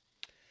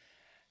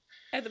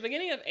 At the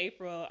beginning of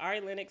April,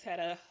 Ari Lennox had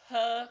a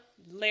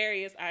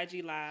hilarious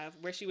IG live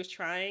where she was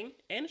trying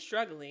and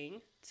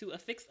struggling to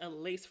affix a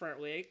lace front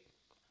wig.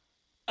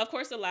 Of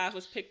course, the live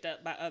was picked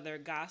up by other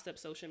gossip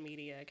social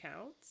media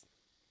accounts.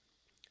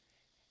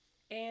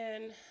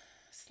 And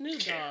Snoop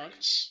Dogg,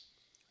 Karens.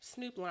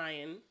 Snoop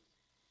Lion,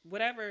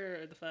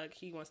 whatever the fuck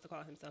he wants to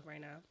call himself right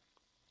now,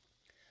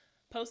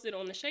 posted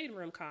on the Shade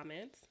Room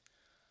comments,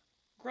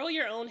 "Grow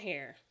your own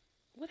hair.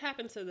 What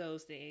happened to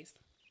those days?"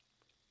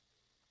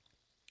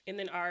 And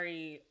then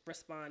Ari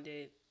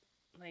responded,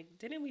 like,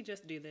 "Didn't we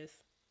just do this?"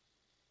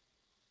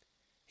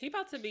 He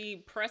about to be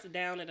pressed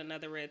down at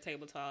another Red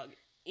Table Talk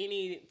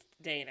any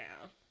day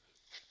now.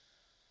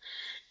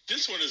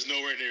 This one is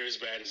nowhere near as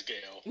bad as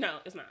Gail. No,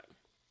 it's not.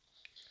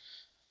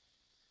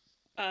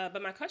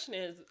 But my question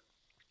is,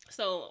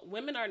 so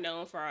women are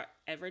known for our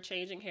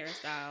ever-changing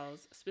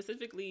hairstyles,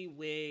 specifically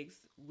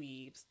wigs,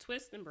 weaves,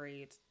 twists, and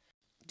braids.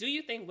 Do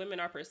you think women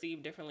are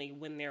perceived differently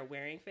when they're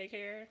wearing fake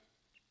hair?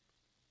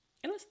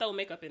 And let's throw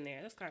makeup in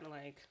there. That's kind of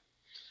like...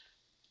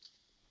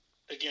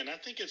 Again, I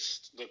think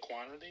it's the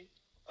quantity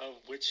of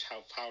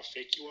how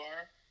fake you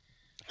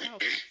are. How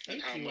and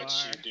fake how you much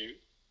are. you do.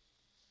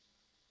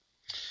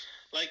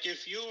 Like,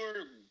 if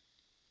your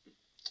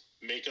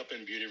makeup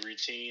and beauty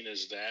routine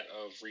is that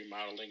of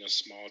remodeling a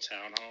small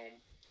townhome,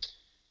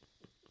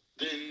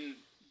 then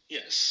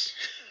yes,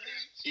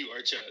 you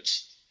are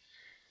judged.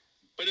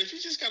 But if you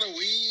just got a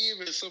weave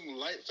and some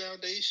light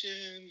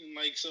foundation and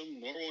like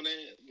some normal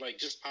like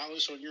just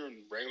polish on your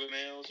regular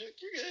nails,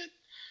 you're good.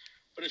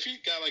 But if you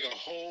got like a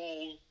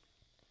whole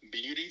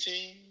beauty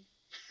team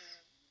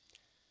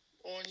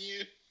on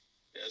you,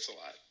 that's a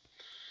lot.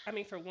 I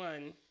mean, for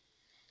one,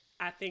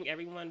 I think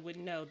everyone would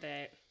know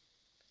that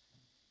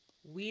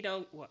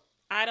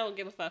I don't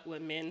give a fuck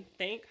what men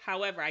think.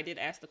 However, I did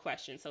ask the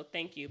question, so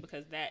thank you,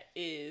 because that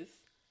is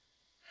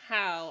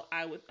how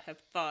I would have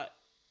thought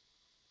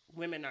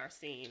women are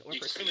seen or You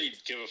perceived. clearly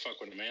give a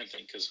fuck what a man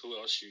thinks, because who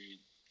else you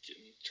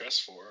getting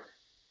dressed for?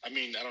 I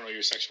mean, I don't know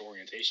your sexual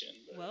orientation.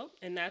 But... Well,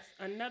 and that's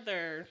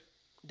another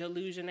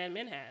delusion that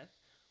men have.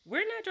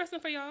 We're not dressing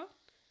for y'all.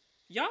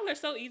 Y'all are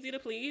so easy to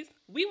please.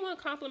 We want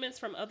compliments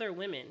from other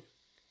women.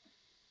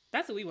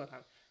 That's what we want.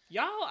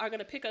 Y'all are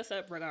gonna pick us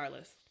up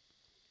regardless.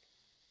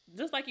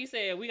 Just like you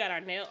said, we got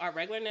our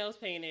regular nails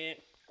painted,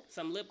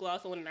 some lip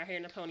gloss on, and our hair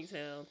in a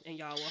ponytail, and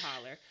y'all will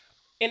holler.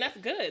 And that's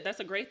good.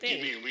 That's a great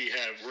thing. You mean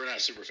we're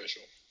not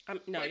superficial?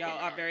 No, like y'all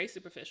are very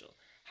superficial.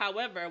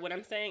 However, what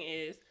I'm saying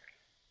is,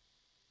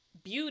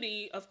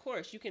 beauty, of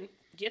course, you can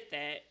get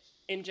that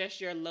in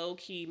just your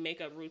low-key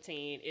makeup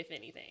routine, if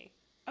anything.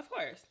 Of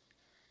course.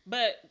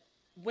 But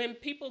when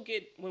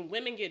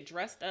women get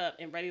dressed up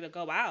and ready to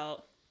go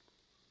out,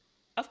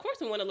 of course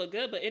we want to look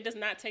good, but it does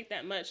not take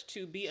that much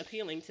to be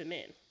appealing to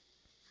men,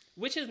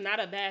 which is not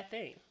a bad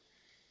thing.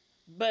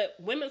 But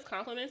women's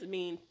compliments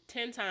mean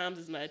 10 times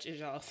as much as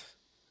y'all's.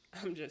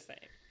 I'm just saying.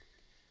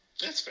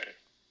 That's fair.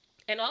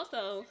 And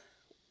also,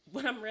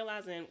 what I'm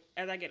realizing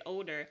as I get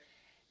older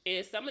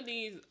is some of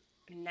these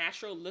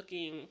natural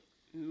looking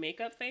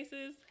makeup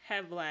faces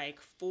have like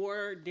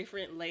 4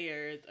 different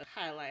layers of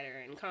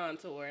highlighter and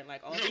contour and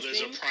like all these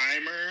there's things a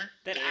primer.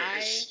 that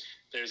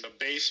There's a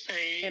base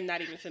paint. am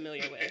not even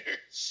familiar with.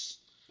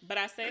 But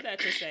I say that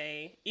to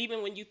say,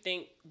 even when you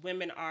think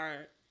women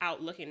are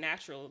out looking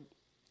natural,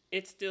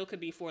 it still could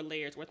be 4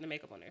 layers worth of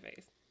makeup on their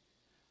face.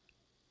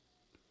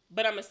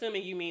 But I'm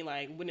assuming you mean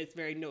like when it's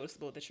very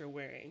noticeable that you're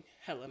wearing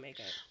hella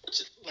makeup.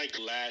 Like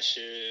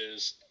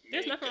lashes.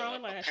 There's nothing wrong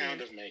with lashes. A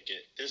pound of makeup.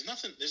 There's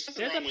nothing There's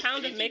wrong a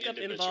pound with of makeup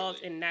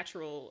involved in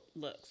natural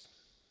looks.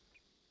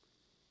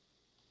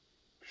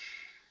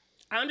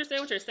 I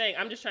understand what you're saying.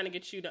 I'm just trying to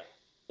get you to,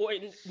 or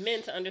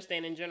men to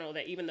understand in general,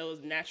 that even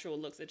those natural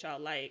looks that y'all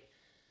like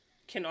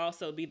can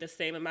also be the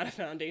same amount of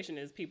foundation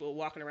as people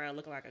walking around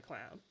looking like a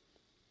clown.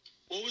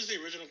 What was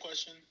the original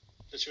question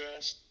that you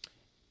asked?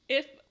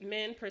 If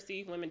men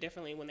perceive women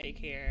differently when they take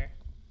hair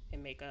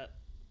and makeup,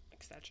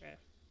 etc.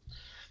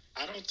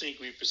 I don't think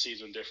we perceive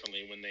them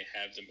differently when they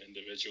have them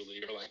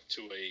individually, or like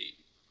to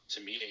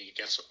me, I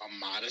guess a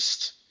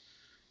modest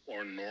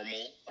or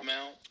normal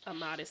amount. A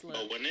modest look.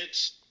 But when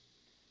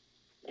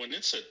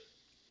it's a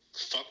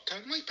fuck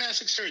ton, like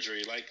plastic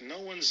surgery, like no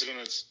one's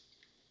gonna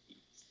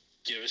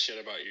give a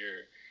shit about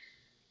your.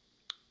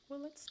 Well,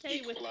 let's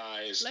stay with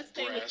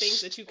things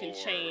that you can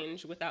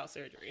change without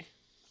surgery.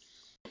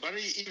 But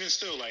even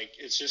still, like,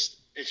 it's just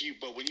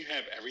but when you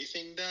have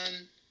everything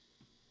done,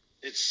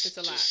 it's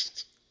a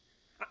lot.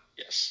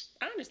 Yes.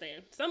 I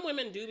understand. Some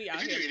women do be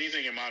out here. If you do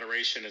anything in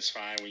moderation, it's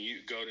fine. When you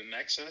go to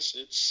excess,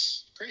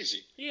 it's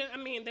crazy. Yeah, I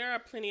mean, there are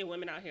plenty of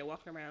women out here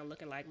walking around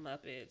looking like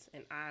Muppets,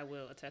 and I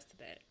will attest to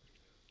that.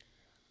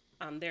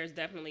 There's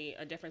definitely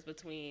a difference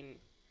between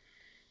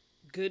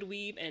good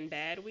weave and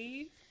bad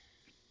weave.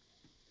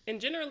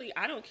 And generally,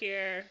 I don't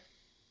care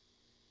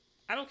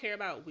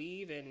about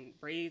weave and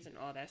braids and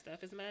all that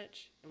stuff as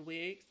much, and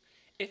wigs,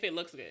 if it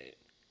looks good.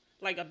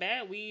 Like, a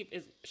bad weave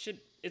is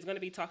going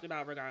to be talked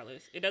about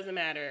regardless. It doesn't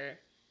matter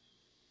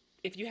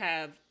if you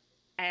have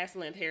ass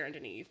length hair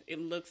underneath. It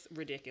looks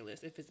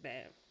ridiculous if it's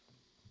bad.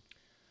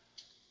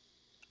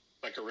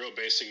 Like a real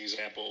basic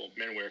example,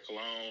 men wear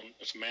cologne.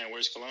 If a man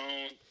wears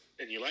cologne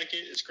and you like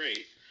it, it's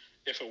great.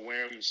 If a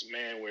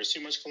man wears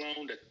too much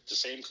cologne, the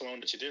same cologne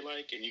that you did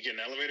like, and you get in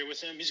an elevator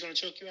with him, he's going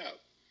to choke you out.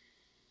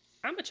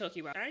 I'm going to choke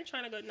you out. I ain't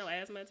trying to go no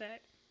asthma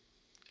attack.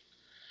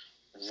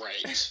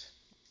 Right.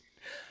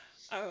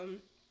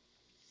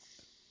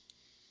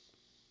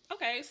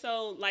 Okay,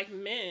 so like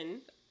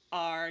men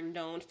are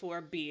known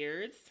for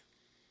beards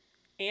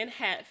and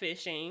hat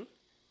fishing.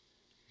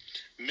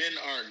 Men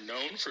are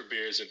known for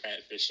beards and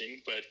hat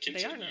fishing, but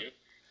continue.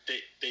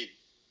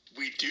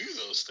 We do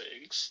those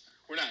things.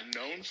 We're not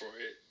known for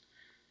it.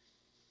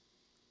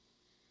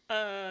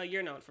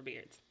 You're known for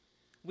beards.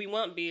 We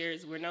want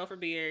beards. We're known for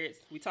beards.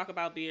 We talk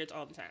about beards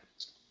all the time.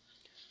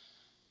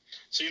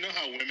 So you know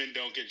how women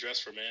don't get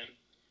dressed for men?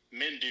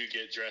 Men do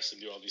get dressed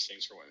and do all these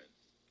things for women.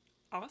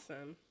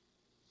 Awesome.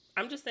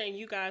 I'm just saying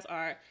you guys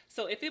are...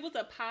 So if it was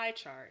a pie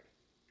chart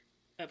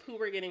of who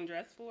we're getting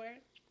dressed for,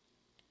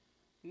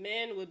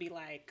 men would be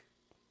like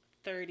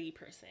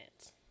 30%.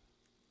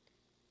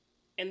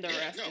 And the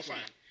rest is fine.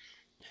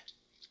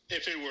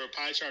 If it were a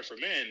pie chart for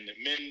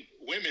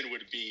women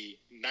would be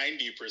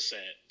 90%.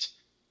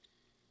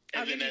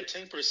 And then that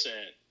 10%...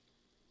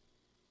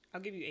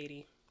 I'll give you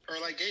 80. Or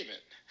like gay men.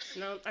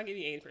 No, I'll give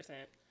you 80%.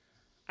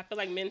 I feel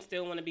like men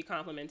still want to be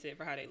complimented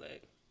for how they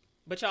look.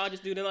 But y'all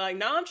just do the like,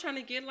 no, I'm trying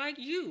to get like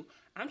you.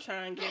 I'm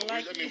trying to get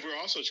like you. I mean, we're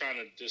also trying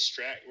to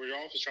distract. We're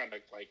also trying to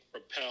like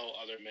repel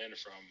other men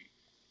from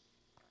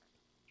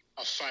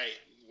a fight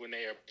when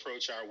they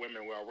approach our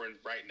women while we're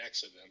right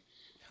next to them.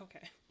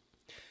 Okay.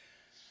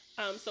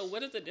 So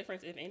what is the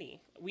difference, if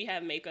any? We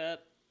have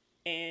makeup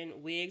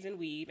and wigs and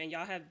weave, and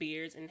y'all have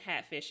beards and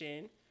hat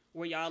fishing,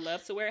 where y'all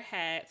love to wear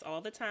hats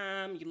all the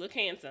time. You look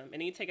handsome, and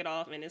then you take it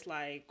off, and it's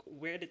like,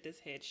 where did this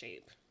head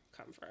shape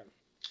come from?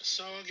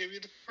 So I'll give you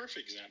the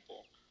perfect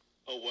example.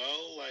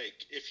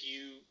 Like if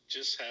you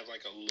just have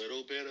like a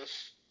little bit of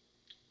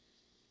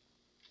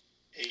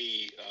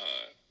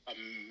a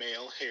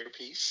male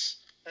hairpiece,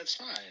 that's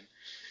fine.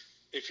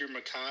 If you're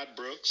Mehcad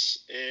Brooks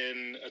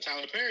in a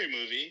Tyler Perry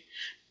movie,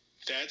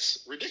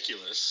 that's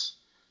ridiculous.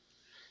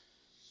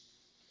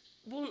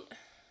 Well,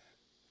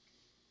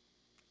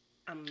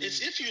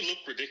 it's if you look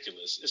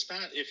ridiculous. It's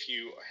not if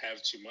you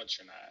have too much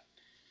or not.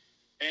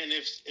 And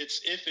if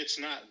it's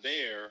not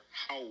there,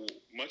 how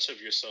much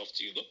of yourself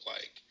do you look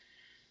like?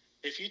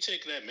 If you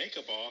take that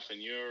makeup off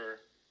and you're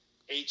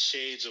 8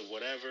 shades of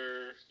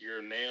whatever,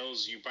 your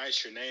nails, you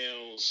bite your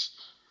nails,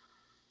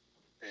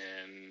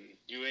 and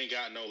you ain't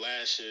got no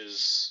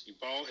lashes, you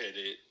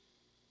bald-headed,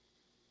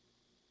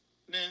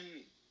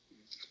 then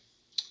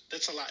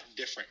that's a lot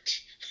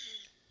different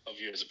of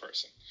you as a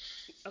person.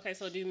 Okay,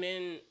 so do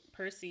men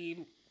perceive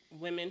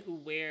women who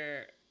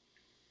wear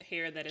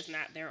hair that is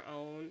not their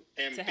own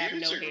and to have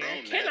no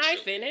hair? Can I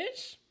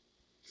finish?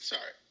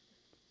 Sorry.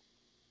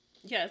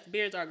 Yes,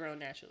 beards are grown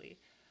naturally.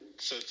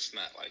 So it's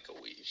not like a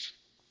weave.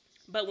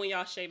 But when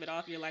y'all shave it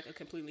off, you're like a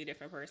completely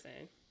different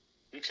person.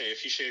 Okay,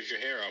 if you shaved your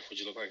hair off, would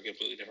you look like a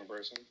completely different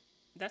person?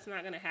 That's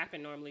not gonna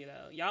happen normally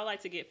though. Y'all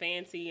like to get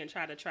fancy and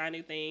try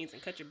new things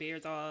and cut your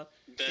beards off,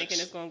 thinking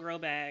it's gonna grow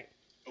back.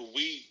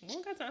 We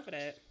don't got time for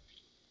that.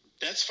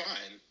 That's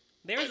fine.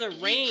 There's but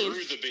a range. We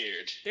grew the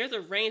beard. There's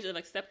a range of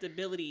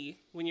acceptability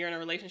when you're in a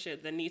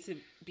relationship that needs to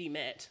be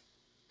met.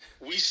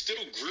 We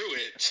still grew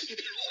it.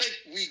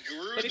 Like, we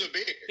grew the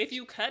beard. If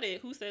you cut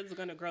it, who says it's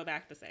gonna grow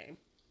back the same?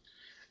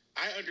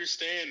 I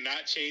understand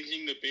not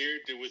changing the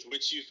beard with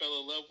which you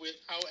fell in love with.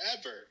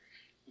 However,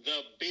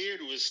 the beard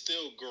was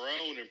still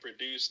grown and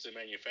produced and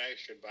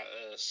manufactured by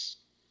us.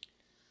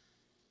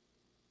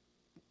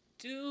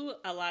 Do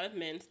a lot of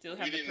men still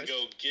have? We didn't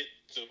go get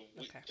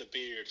the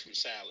beard from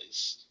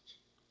Sally's.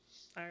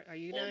 Are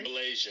you done? Or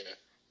Malaysia.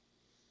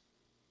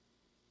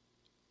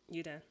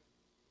 You done?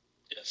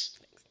 Yes.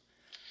 Thanks.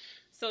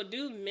 So,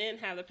 do men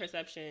have the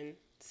perception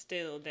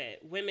still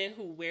that women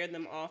who wear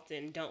them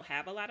often don't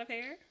have a lot of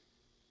hair?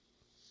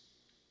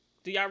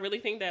 Do y'all really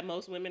think that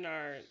most women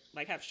are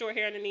like have short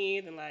hair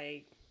underneath and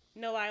like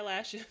no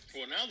eyelashes?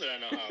 Well, now that I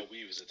know how a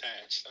weave is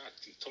attached, I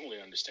can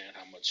totally understand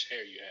how much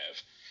hair you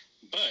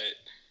have. But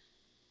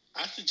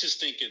I just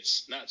think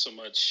it's not so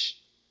much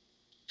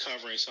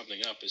covering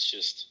something up. It's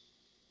just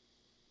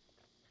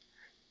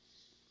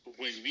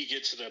when we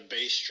get to the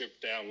base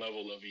stripped down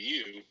level of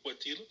you, what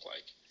do you look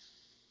like?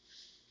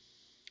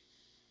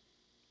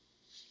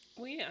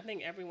 Well, yeah, I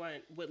think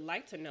everyone would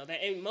like to know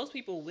that. And most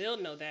people will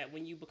know that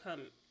when you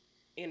become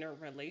in a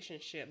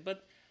relationship.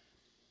 But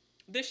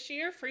the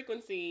sheer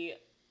frequency,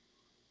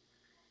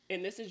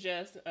 and this is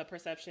just a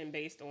perception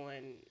based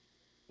on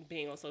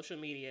being on social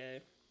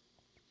media,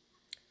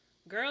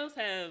 girls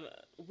have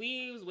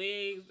weaves,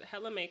 wigs,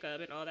 hella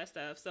makeup, and all that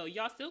stuff. So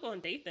y'all still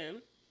gonna date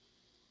them.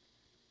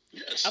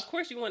 Yes. Of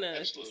course you want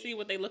to see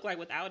what they look like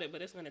without it, but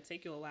it's going to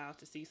take you a while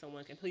to see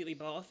someone completely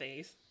bald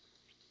face.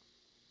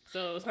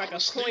 So it's like a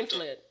coin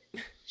flip. You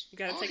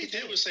got to take it.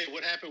 All he did was say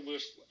what happened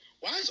with...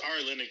 Why is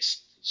Ari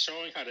Lennox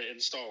showing how to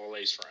install a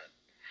lace front?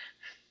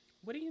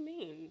 What do you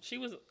mean? She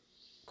was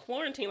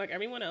quarantined like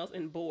everyone else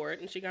and bored,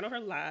 and she got on her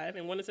live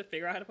and wanted to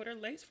figure out how to put her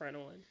lace front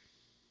on.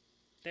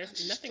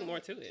 There's nothing more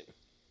to it.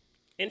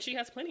 And she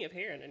has plenty of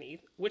hair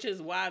underneath, which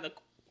is why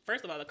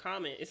first of all, the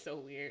comment is so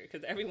weird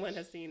because everyone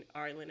has seen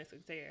Ari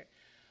Lennox's hair.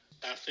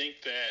 I think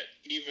that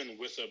even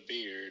with a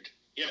beard,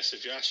 yes,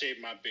 if y'all shave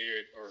my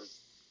beard or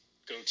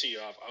goatee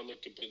off, I'll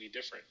look completely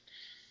different.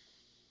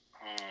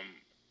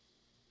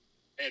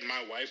 And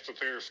my wife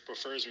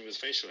prefers me with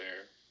facial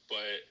hair,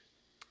 but...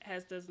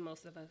 As does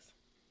most of us.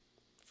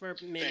 For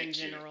men in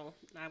general.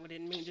 I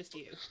didn't mean just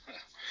you.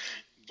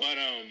 But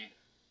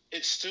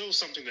it's still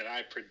something that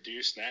I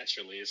produce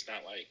naturally. It's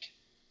not like...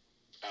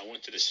 I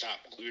went to the shop,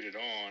 glued it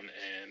on,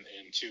 and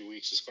in 2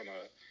 weeks it's going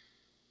to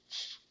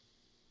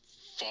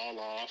fall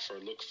off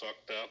or look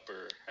fucked up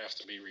or have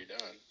to be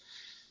redone.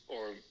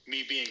 Or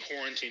me being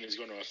quarantined is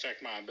going to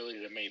affect my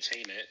ability to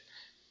maintain it.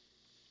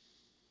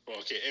 Well,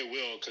 okay, it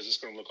will because it's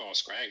going to look all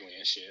scraggly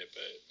and shit,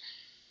 but...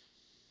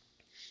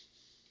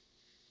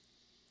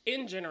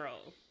 In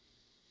general,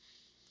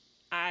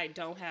 I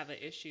don't have an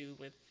issue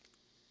with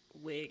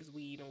wigs,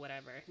 weave, and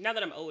whatever. Now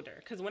that I'm older.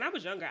 Because when I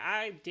was younger,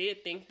 I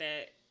did think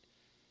that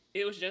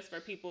it was just for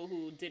people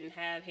who didn't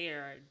have hair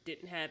or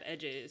didn't have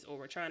edges or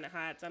were trying to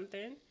hide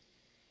something.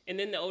 And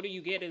then the older you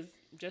get is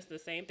just the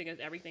same thing as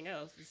everything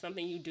else. It's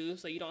something you do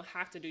so you don't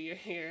have to do your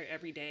hair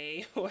every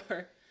day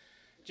or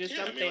just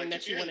something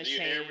that you want to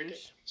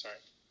change. Sorry.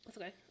 That's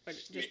okay. Or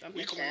just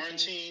we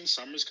quarantine.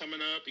 Summer's coming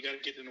up. You got to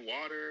get in the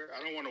water.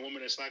 I don't want a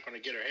woman that's not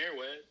going to get her hair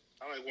wet.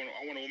 I want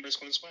a woman that's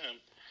going to swim.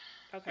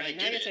 Okay,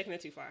 now you're taking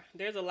it too far.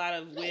 There's a lot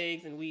of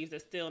wigs and weaves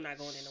that's still not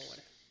going in the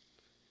water.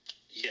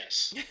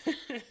 Yes.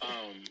 But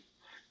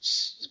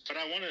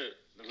I want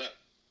to,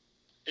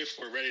 if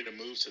we're ready to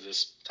move to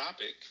this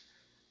topic,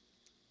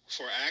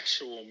 for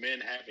actual men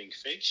having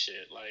fake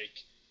shit,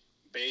 like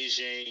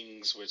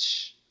Beijings,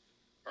 which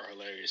are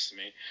hilarious to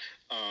me,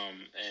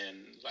 and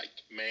like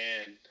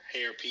man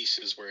hair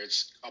pieces where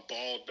it's a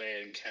bald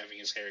man having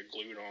his hair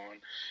glued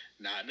on,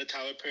 not in the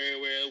Tyler Perry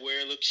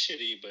where it looks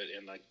shitty, but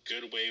in a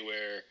good way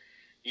where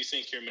you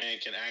think your man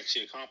can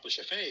actually accomplish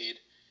a fade.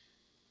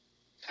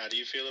 How do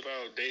you feel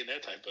about dating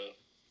that type of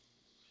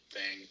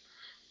thing?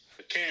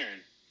 But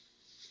Karen.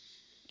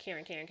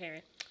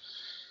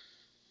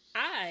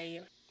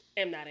 I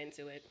am not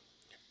into it.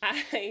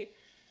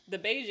 The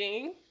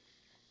Beijing,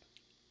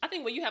 I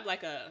think when you have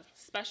like a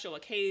special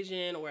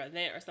occasion or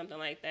event or something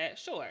like that,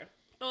 sure,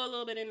 throw a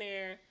little bit in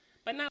there,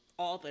 but not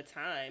all the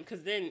time,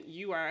 because then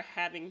you are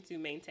having to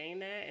maintain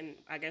that, and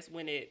I guess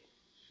when it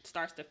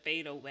starts to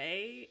fade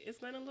away, it's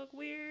going to look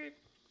weird.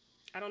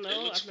 I don't know.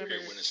 It looks weird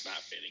when it's not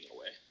fading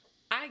away.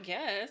 I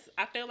guess.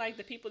 I feel like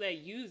the people that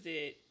use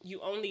it, you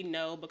only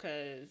know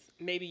because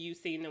maybe you've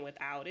seen them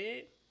without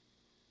it.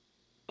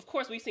 Of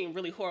course, we've seen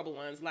really horrible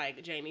ones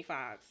like Jamie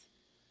Foxx,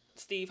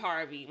 Steve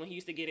Harvey, when he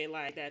used to get it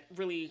like that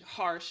really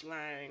harsh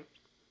line.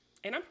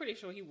 And I'm pretty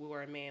sure he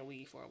wore a man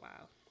weave for a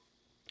while.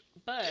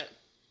 But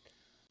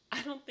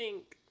I don't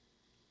think,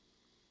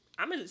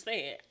 I'm going to just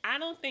say it, I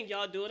don't think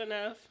y'all do it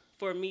enough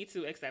for me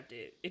to accept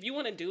it. If you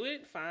want to do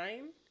it,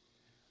 fine.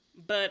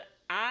 But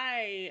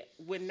I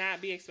would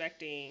not be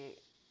expecting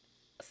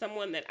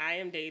someone that I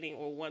am dating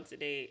or want to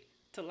date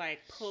to like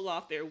pull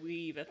off their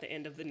weave at the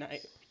end of the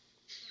night.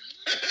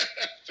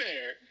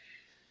 Fair.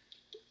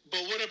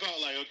 But what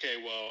about like,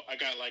 okay, well, I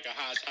got like a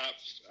hot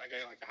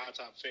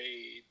top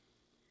fade,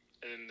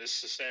 and then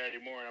this is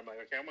Saturday morning. I'm like,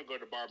 okay, I'm gonna go to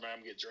the barber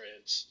and get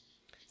dreads.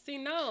 See,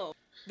 no,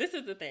 this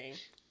is the thing.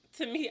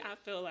 To me, I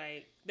feel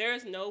like there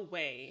is no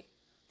way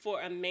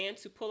for a man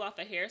to pull off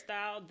a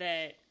hairstyle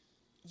that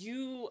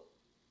you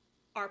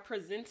are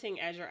presenting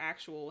as your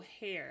actual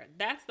hair.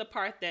 That's the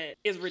part that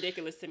is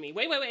ridiculous to me.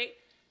 Wait.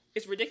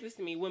 It's ridiculous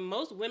to me. When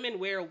most women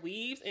wear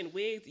weaves and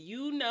wigs,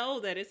 you know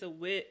that it's a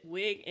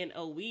wig and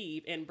a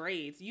weave and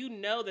braids. You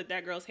know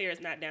that girl's hair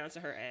is not down to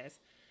her ass.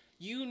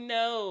 You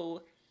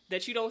know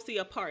that you don't see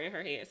a part in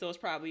her head, so it's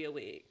probably a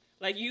wig.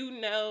 Like, you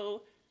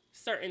know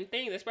certain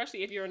things,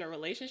 especially if you're in a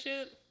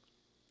relationship.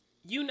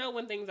 You know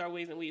when things are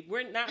wigs and weave.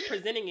 We're not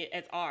presenting it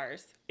as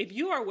ours. If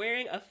you are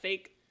wearing a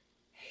fake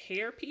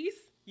hair piece,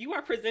 you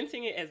are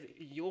presenting it as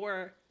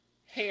your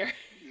hair.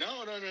 No.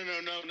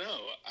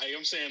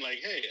 I'm saying like,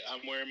 hey,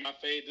 I'm wearing my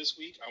fade this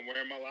week. I'm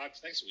wearing my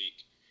locks next week.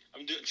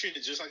 I'm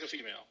treated just like a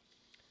female.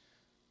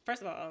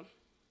 First of all,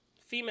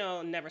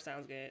 female never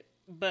sounds good,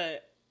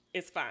 but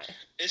it's fine.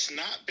 It's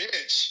not,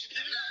 bitch.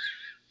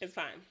 It's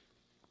fine.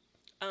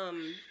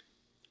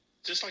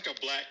 Just like a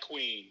black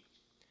queen.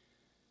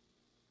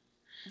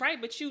 Right,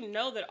 but you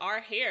know that our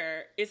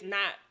hair is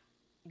not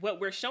what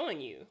we're showing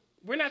you.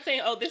 We're not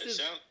saying, oh,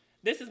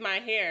 this is my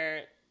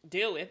hair,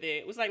 deal with it.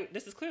 It was like,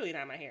 this is clearly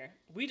not my hair.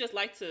 We just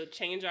like to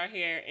change our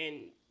hair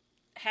and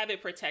have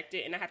it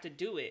protected and not have to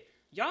do it.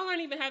 Y'all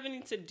aren't even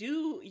having to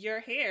do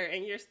your hair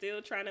and you're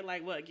still trying to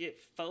like, get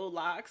faux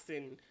locks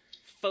and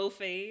faux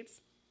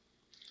fades.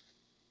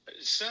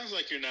 It sounds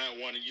like you don't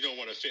want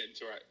to fit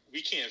into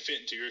we can't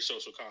fit into your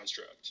social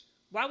construct.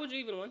 Why would you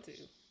even want to?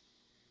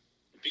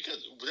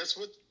 Because that's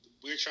what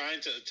we're trying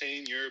to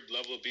attain, your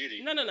level of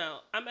beauty. No.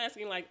 I'm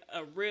asking like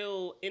a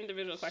real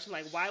individual question.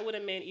 Like, why would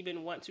a man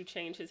even want to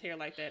change his hair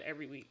like that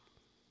every week?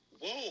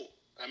 Whoa.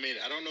 I mean,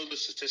 I don't know the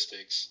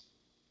statistics,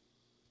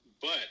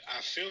 but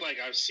I feel like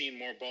I've seen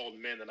more bald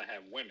men than I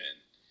have women.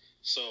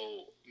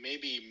 So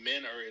maybe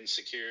men are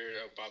insecure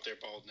about their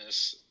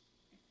baldness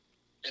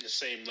at the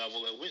same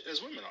level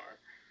as women are.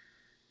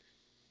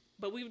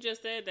 But we've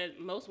just said that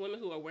most women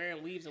who are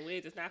wearing weaves and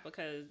wigs, it's not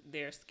because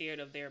they're scared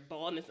of their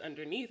baldness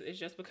underneath. It's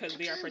just because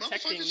they are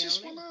protecting them.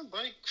 Just want to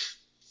like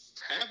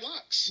have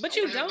locks. But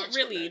you don't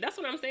really. That's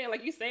what I'm saying.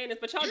 Like, you saying this,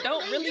 but y'all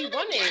don't really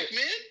want it.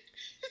 Men?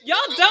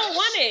 Y'all don't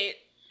want it.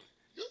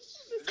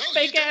 No,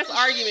 fake ass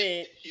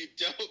argument. You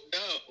don't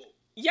know.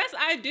 Yes,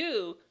 I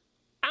do.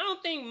 I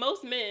don't think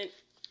most men,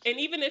 and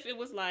even if it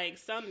was like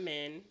some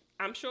men,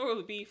 I'm sure it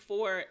would be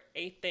for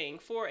a thing,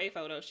 for a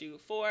photo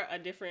shoot, for a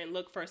different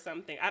look for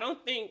something. I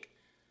don't think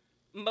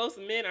most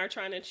men are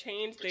trying to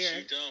change but their...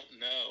 you don't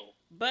know.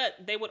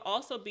 But they would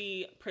also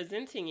be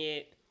presenting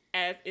it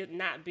as it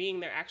not being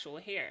their actual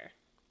hair.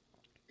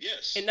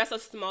 Yes. And that's a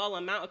small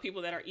amount of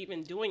people that are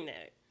even doing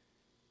that.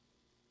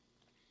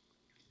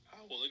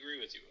 I will agree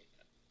with you on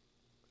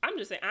that. I'm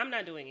just saying, I'm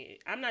not doing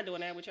it. I'm not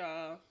doing that with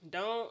y'all.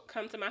 Don't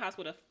come to my house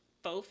with a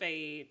faux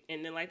fade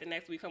and then like the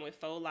next week come with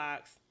faux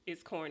locks.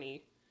 It's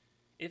corny.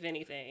 If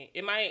anything,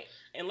 it might,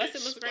 unless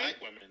it looks great, black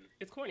women.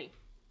 It's corny.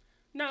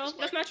 No,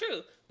 that's not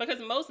true. Because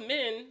most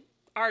men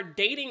are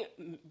dating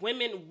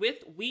women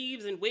with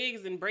weaves and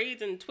wigs and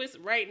braids and twists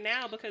right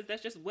now because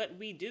that's just what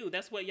we do.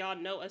 That's what y'all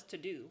know us to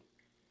do.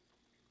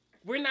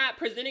 We're not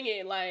presenting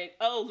it like,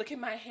 oh, look at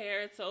my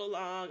hair, it's so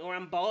long, or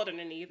I'm bald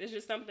underneath. It's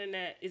just something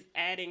that is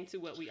adding to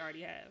what we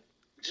already have.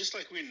 Just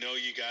like we know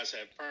you guys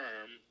have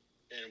perm,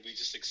 and we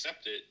just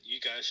accept it, you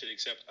guys should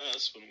accept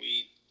us when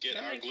we get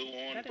our glue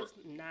on. That is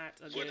not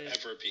a good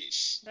whatever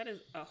piece. That is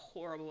a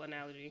horrible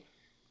analogy.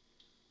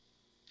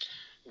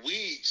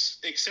 We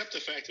accept the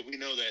fact that we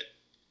know that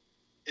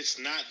it's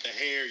not the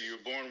hair you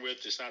were born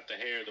with. It's not the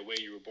hair the way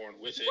you were born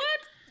with it.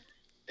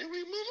 What? And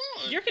we move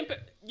on.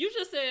 You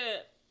just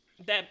said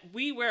that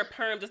we wear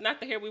perms. It's not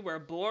the hair we were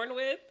born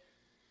with.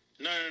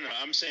 No.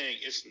 I'm saying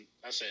it's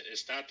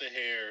not the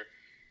hair.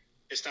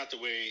 It's not the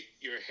way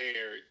your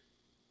hair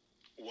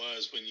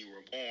was when you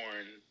were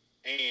born,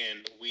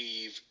 and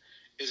weave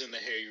isn't the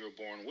hair you were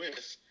born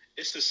with.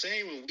 It's the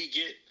same when we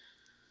get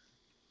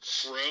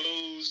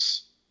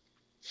froze,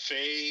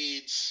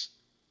 fades,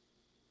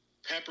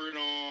 peppered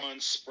on,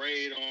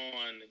 sprayed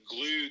on,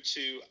 glued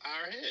to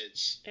our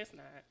heads. It's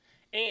not.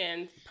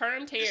 And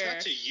permed hair... It's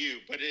not to you,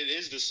 but it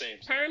is the same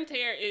thing. Permed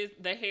hair is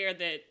the hair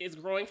that is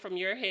growing from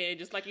your head,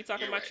 just like you're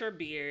talking about your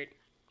beard.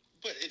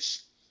 But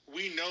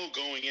we know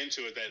going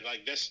into it that,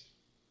 like, that's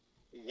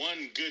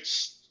one good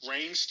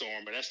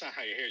rainstorm, but that's not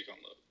how your hair's going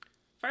to look.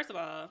 First of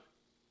all,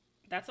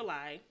 that's a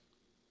lie.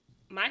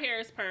 My hair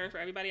is permed for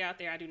everybody out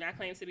there. I do not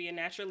claim to be a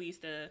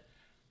naturalista.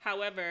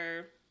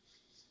 However,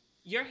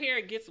 your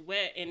hair gets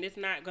wet and it's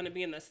not going to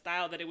be in the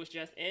style that it was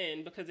just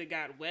in because it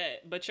got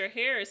wet. But your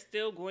hair is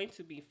still going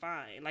to be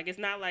fine. Like, it's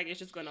not like it's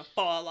just going to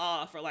fall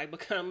off or, like,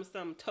 become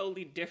some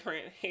totally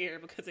different hair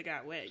because it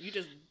got wet. You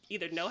just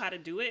either know how to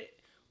do it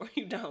or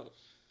you don't.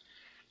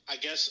 I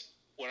guess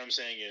what I'm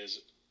saying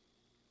is,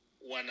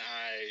 when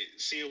I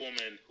see a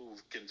woman who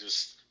can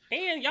just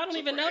and y'all don't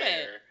even know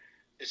hair,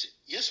 that.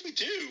 Yes, we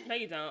do. No,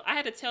 you don't. I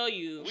had to tell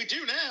you. We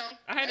do now.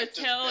 I had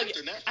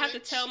to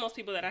tell most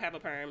people that I have a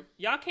perm.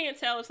 Y'all can't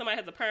tell if somebody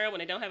has a perm when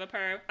they don't have a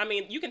perm. I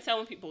mean, you can tell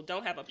when people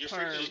don't have a You're perm.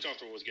 freakily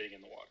comfortable with getting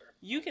in the water.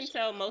 You can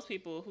tell most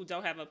people who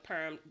don't have a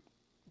perm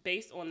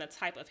based on the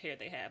type of hair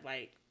they have.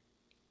 Like,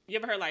 you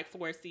ever heard like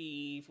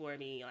 4C,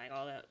 4D, like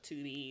all that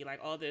 2D,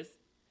 like all this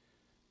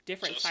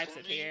different Just types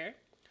for of me? hair?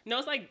 No,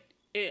 it's like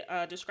it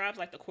describes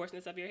like the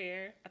coarseness of your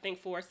hair. I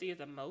think 4C is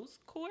the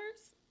most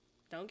coarse.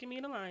 Don't give me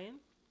the lion.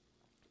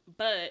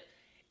 But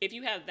if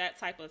you have that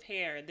type of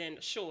hair, then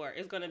sure,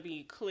 it's going to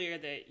be clear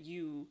that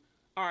you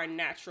are a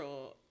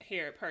natural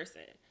hair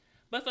person.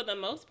 But for the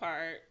most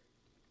part,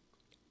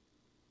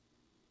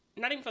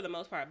 not even for the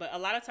most part, but a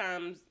lot of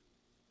times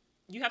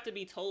you have to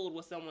be told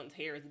what someone's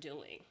hair is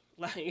doing.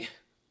 Like,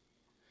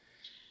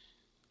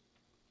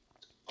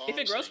 if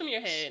it grows from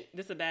your head,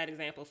 this is a bad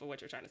example for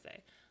what you're trying to say.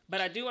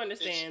 But I do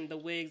understand the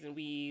wigs and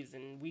weaves,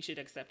 and we should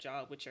accept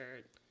y'all with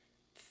your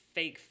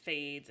fake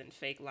fades and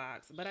fake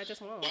locks, but I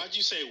just won't. Why'd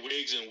you say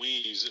wigs and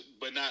weaves,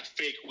 but not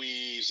fake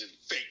weaves and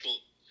fake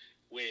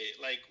wig?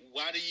 Like,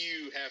 why do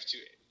you have to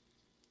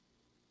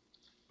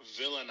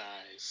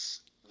villainize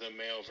the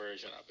male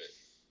version of it?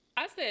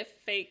 I said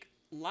fake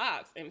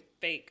locks and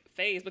fake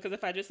fades because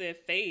if I just said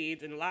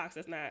fades and locks,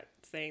 that's not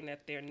saying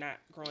that they're not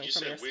growing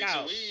from your wigs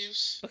scalp. And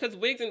weaves. Because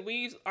wigs and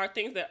weaves are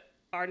things that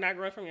are not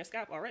growing from your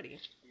scalp already.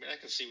 I mean, I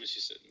can see what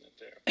she's sitting at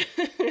there.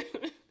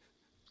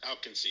 I'll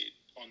concede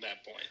on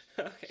that point.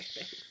 Okay,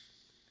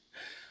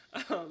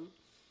 thanks.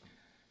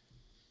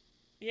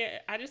 Yeah,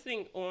 I just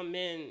think on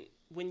men,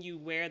 when you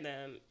wear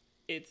them,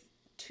 it's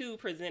too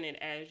presented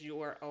as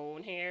your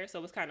own hair,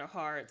 so it's kind of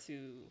hard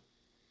to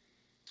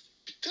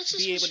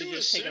be able to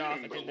just take it off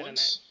and think that or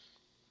not.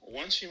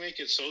 Once you make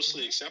it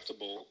socially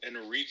acceptable and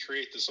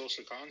recreate the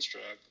social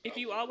construct. If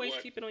you always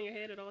keep it on your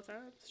head at all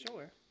times,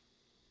 sure.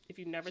 If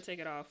you never take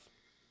it off.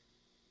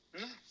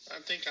 No, I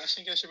think I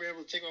should be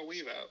able to take my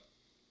weave out.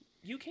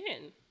 You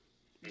can.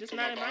 Just put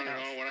not in my bonnet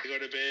house. on when I go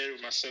to bed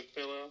with my silk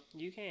pillow.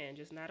 You can,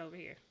 just not over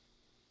here.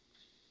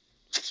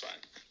 That's fine.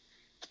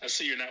 I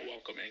see you're not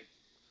welcoming.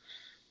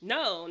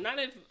 No, not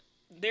if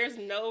there's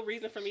no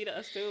reason for me to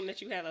assume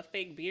that you have a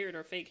fake beard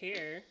or fake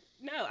hair.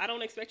 No, I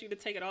don't expect you to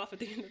take it off at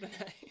the end of the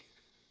night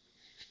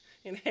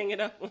and hang it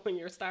up on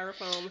your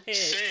styrofoam head.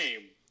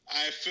 Same.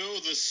 I feel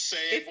the same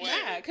way.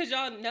 It's not, because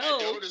y'all know. I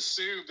don't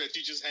assume that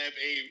you just have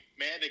a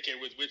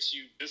mannequin with which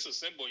you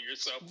disassemble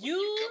yourself when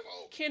you come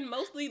home. Can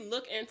mostly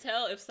look and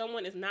tell if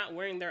someone is not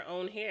wearing their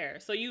own hair.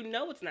 So you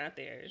know it's not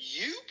theirs.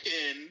 You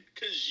can,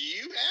 because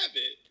you have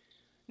it.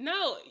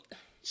 No.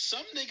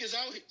 Some niggas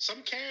out here,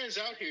 some Karens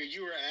out here,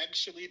 you are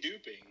actually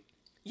duping.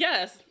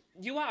 Yes,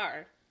 you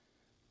are.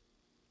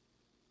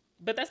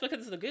 But that's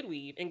because it's a good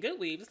weave. And good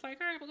weave, it's like,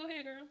 all right, well, go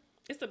ahead, girl.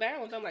 It's the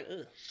balance. I'm like,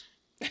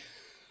 ugh.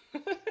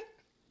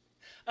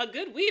 A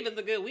good weave is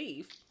a good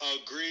weave.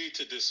 Agree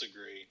to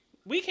disagree.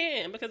 We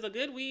can, because a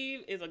good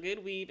weave is a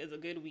good weave is a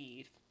good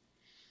weave.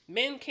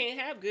 Men can't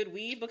have good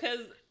weave because...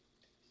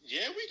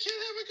 Yeah, we can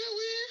have a good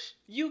weave.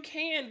 You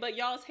can, but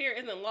y'all's hair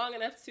isn't long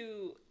enough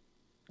to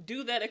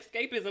do that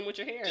escapism with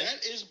your hair.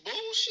 That is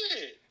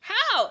bullshit.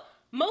 How?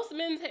 Most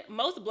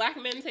black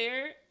men's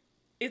hair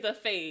is a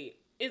fade.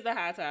 Is the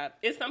high top.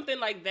 It's something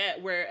like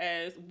that,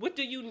 whereas what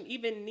do you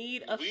even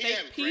need a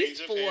fake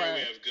piece for? We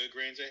have good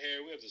grains of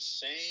hair. We have the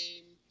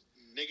same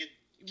nigga.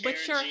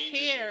 But your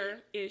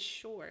hair is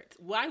short.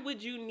 Why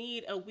would you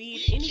need a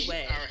weave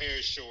anyway? Keep our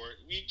hair short.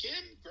 We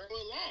can grow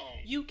it long.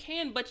 You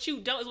can, but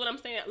you don't. Is what I'm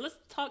saying. Let's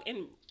talk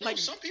in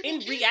in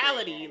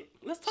reality.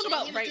 Let's talk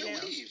about right now.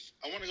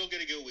 I want to go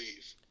get a good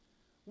weave.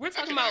 We're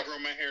talking about grow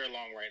my hair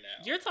long right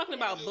now. You're talking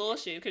about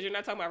bullshit because you're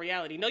not talking about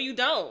reality. No, you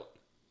don't.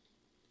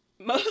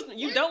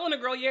 You don't want to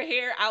grow your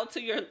hair out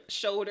to your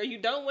shoulder. You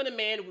don't want a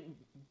man.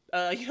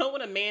 You don't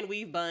want a man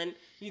weave bun.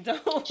 You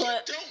don't want. You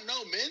don't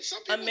know, men.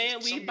 Some people, a man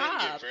weave bob.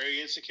 Get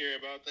very insecure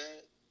about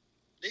that.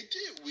 They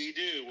do. We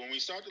do. When we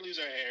start to lose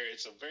our hair,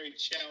 it's a very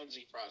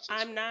challenging process.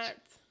 I'm not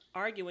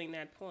arguing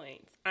that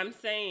point. I'm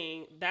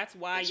saying that's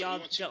why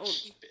y'all don't.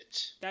 Keep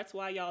it. That's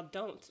why y'all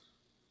don't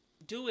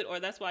do it, or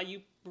that's why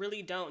you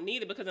really don't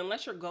need it. Because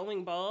unless you're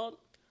going bald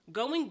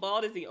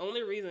is the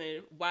only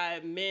reason why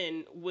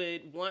men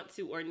would want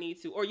to or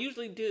need to or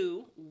usually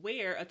do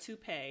wear a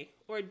toupee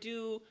or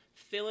do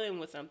fill in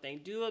with something,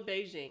 do a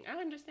Beijing. I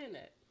understand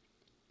that.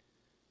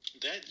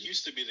 That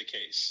used to be the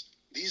case.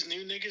 These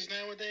new niggas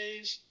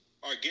nowadays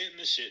are getting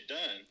the shit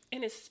done.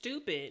 And it's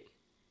stupid.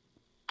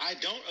 I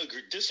don't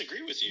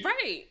disagree with you.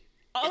 Right.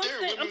 But there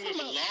are women with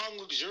long,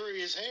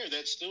 luxurious hair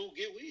that still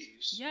get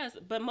weaves. Yes,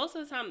 but most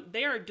of the time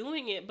they are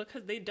doing it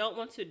because they don't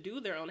want to do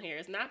their own hair.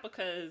 It's not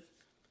because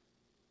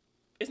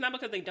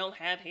they don't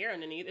have hair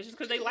underneath. It's just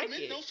because they like it.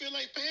 Men don't feel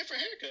like paying for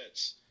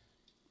haircuts.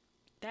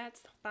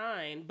 That's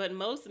fine. But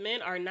most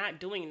men are not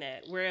doing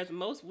that, whereas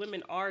most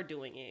women are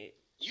doing it.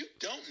 You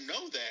don't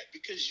know that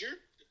because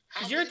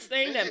you're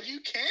saying that have you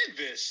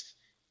canvassed.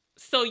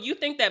 So you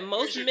think that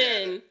most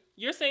men...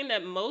 You're saying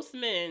that most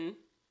men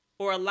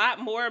or a lot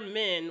more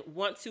men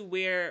want to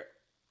wear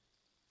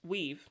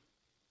weave.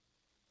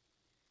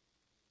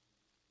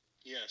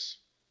 Yes.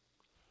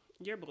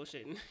 You're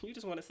bullshitting. You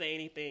just want to say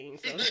anything,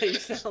 so that you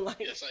sound like.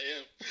 Yes, I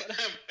am.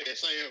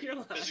 Yes, I am. You're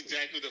lying. That's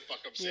exactly the fuck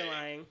I'm saying. You're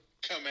lying.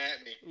 Come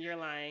at me. You're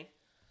lying.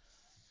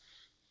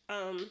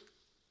 Oh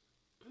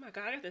my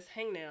god, I got this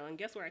hangnail, and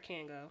guess where I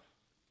can go?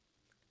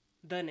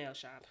 The nail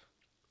shop.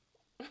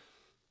 I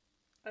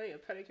need a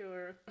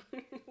pedicure.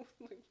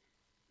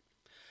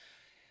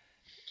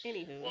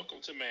 Anywho.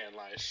 Welcome to man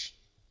life.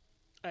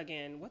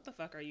 Again, what the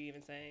fuck are you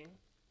even saying?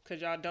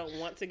 Because y'all don't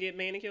want to get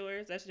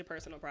manicures? That's your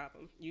personal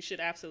problem. You should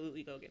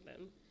absolutely go get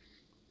them.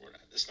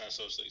 It's not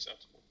socially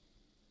acceptable.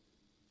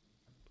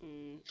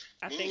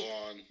 I think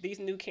these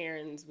new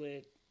Karens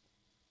would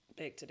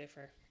beg to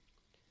differ.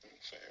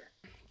 Fair.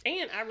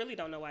 And I really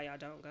don't know why y'all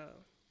don't go.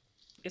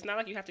 It's not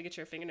like you have to get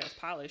your fingernails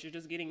polished. You're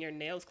just getting your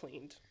nails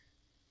cleaned.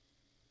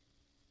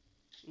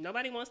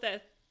 Nobody wants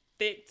that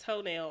thick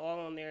toenail all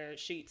on their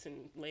sheets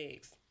and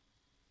legs.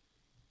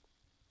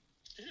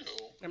 Ew.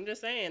 I'm just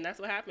saying, that's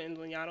what happens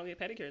when y'all don't get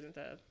pedicures and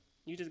stuff.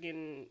 You just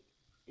getting,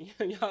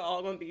 y'all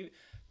all gonna be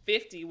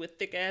 50 with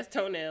thick ass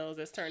toenails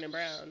that's turning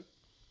brown.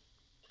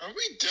 Are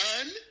we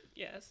done?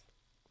 Yes.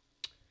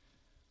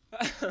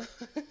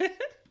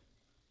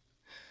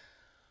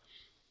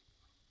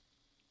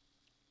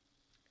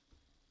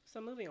 So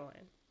moving on.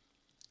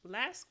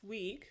 Last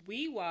week,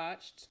 we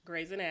watched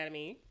Grey's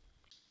Anatomy.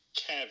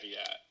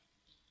 Caveat.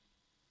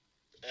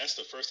 That's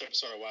the first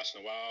episode I watched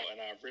in a while, and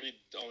I really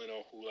only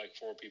know who like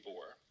 4 people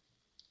were.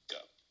 Go.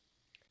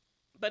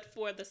 But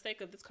for the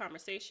sake of this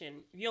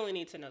conversation, you only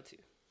need to know 2.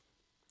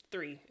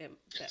 3 at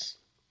best.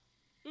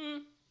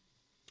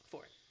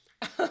 4.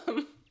 4?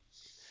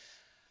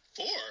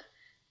 Yeah,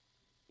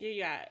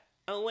 you got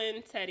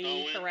Owen,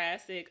 Teddy,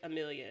 Karasik,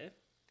 Amelia.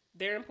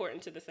 They're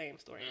important to the same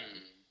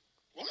storyline.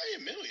 Why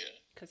Amelia?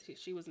 Because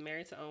she was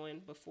married to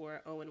Owen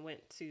before Owen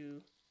went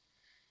to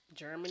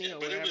Germany or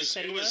but wherever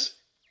Teddy was.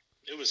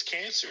 It was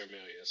Cancer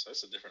Amelia, so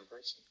that's a different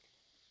person.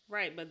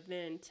 Right, but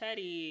then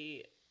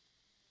Teddy...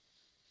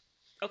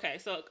 Okay,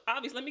 so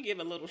obviously, let me give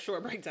a little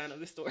short breakdown of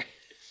this story.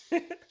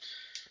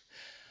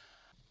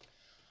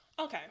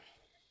 Okay.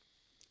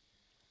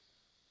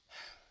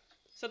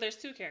 So there's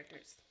 2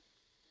 characters.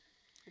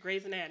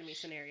 Grey's Anatomy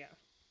scenario.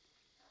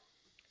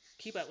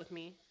 Keep up with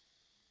me.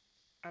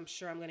 I'm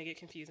sure I'm going to get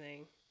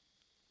confusing.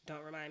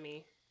 Don't remind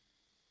me.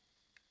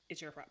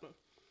 It's your problem.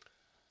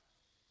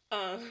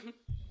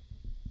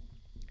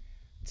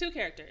 2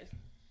 characters.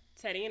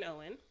 Teddy and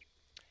Owen.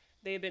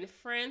 They've been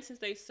friends since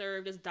they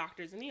served as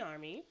doctors in the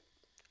Army.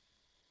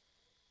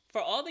 For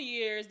all the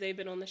years they've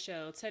been on the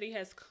show, Teddy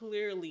has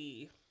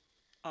clearly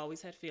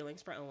always had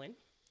feelings for Owen.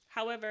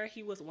 However,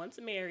 he was once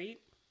married,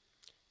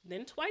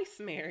 then twice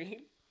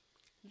married,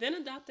 then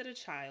adopted a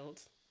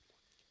child,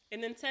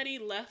 and then Teddy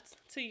left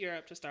to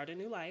Europe to start a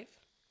new life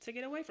to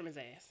get away from his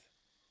ass.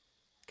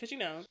 Because,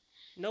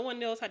 no one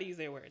knows how to use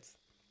their words.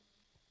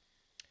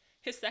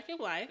 His second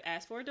wife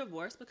asked for a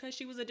divorce because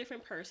she was a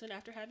different person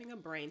after having a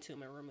brain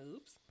tumor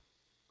removed.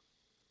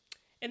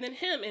 And then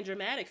him, in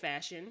dramatic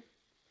fashion,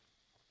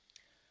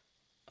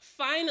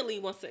 finally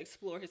wants to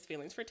explore his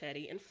feelings for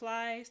Teddy and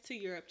flies to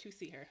Europe to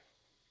see her.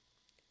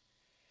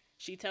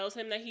 She tells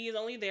him that he is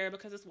only there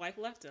because his wife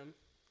left him,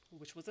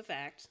 which was a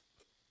fact,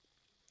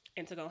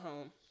 and to go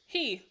home.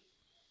 He,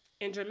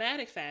 in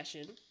dramatic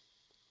fashion,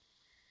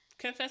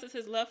 confesses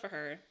his love for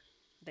her.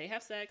 They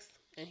have sex,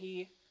 and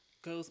he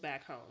goes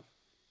back home.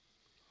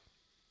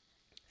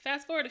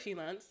 Fast forward a few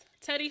months,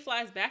 Teddy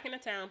flies back into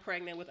town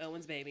pregnant with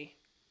Owen's baby.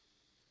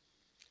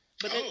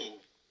 But then,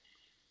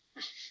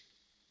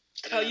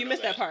 you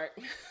missed that part.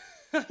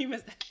 You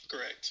missed that.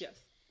 Correct. Yes.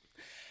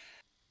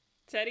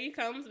 Teddy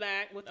comes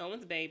back with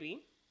Owen's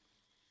baby,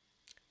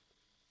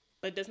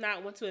 but does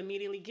not want to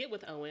immediately get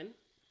with Owen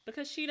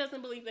because she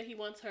doesn't believe that he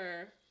wants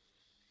her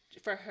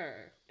for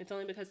her. It's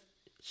only because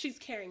she's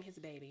carrying his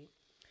baby.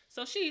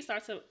 So she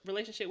starts a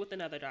relationship with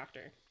another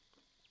doctor,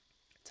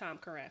 Tom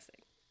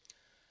Karasik.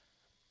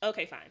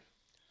 Okay, fine.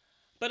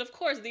 But of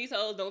course, these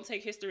hoes don't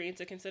take history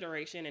into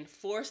consideration and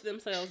force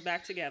themselves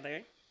back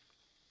together.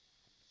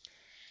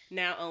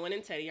 Now Owen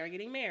and Teddy are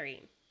getting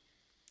married.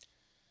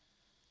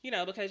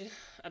 Because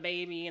a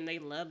baby and they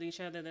loved each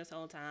other this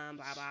whole time,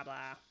 blah, blah,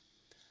 blah.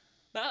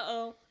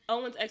 But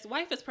Owen's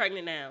ex-wife is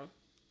pregnant now.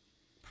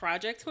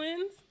 Project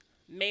twins?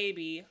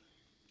 Maybe.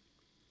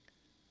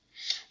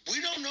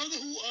 We don't know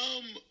who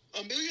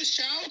Amelia's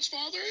child's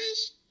father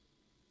is?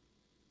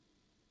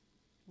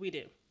 We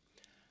do.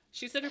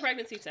 She took a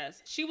pregnancy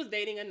test. She was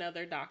dating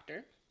another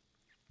doctor.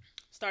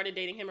 Started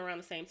dating him around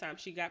the same time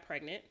she got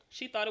pregnant.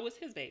 She thought it was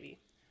his baby.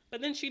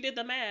 But then she did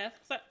the math.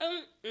 It's like,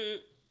 I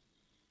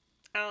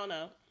don't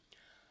know.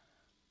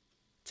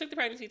 Took the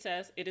pregnancy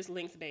test. It is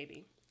Link's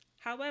baby.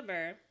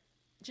 However,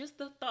 just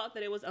the thought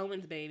that it was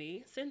Owen's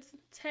baby sends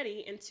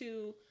Teddy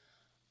into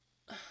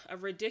a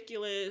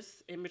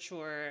ridiculous,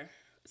 immature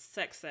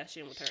sex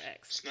session with her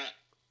ex.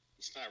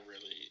 It's not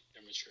really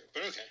immature,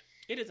 but okay.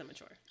 It is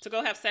immature. To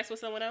go have sex with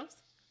someone else?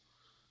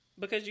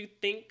 Because you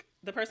think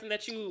The person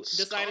that you It's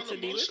decided called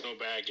to be with? emotional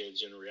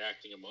baggage and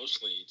reacting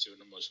emotionally to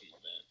an emotional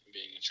event and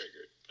being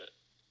triggered. But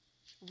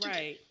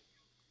Right.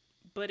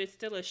 But it's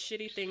still a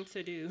shitty thing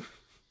to do.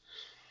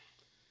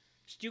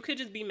 You could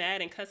just be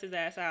mad and cuss his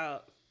ass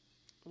out,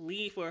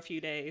 leave for a few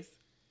days.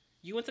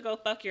 You went to go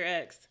fuck your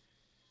ex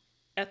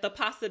at the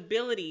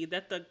possibility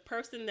that the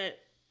person that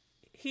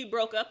he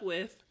broke up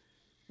with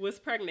was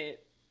pregnant.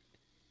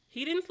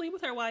 He didn't sleep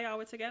with her while y'all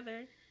were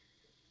together.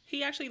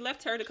 He actually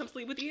left her to come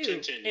sleep with you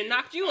continue. and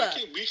knocked you up.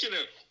 We can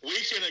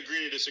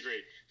agree to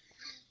disagree.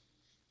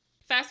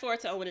 Fast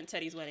forward to Owen and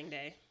Teddy's wedding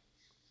day.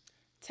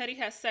 Teddy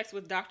has sex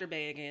with Dr.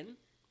 Bay again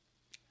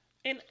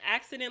and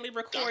accidentally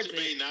records Dr.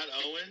 Bay, it. not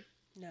Owen?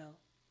 No.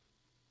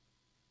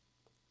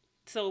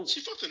 So She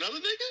fucked another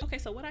nigga? okay,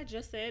 so what I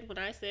just said when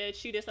I said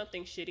she did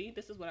something shitty,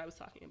 this is what I was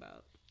talking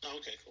about. Oh,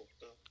 okay, cool.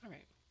 All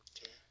right.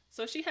 Okay.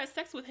 So she has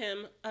sex with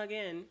him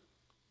again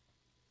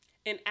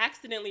and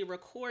accidentally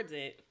records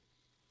it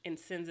and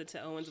sends it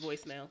to Owen's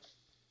voicemail.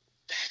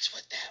 That's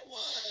what that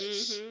was.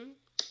 Mm-hmm.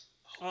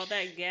 Okay. All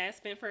that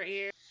gasping for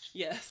air.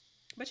 Yes.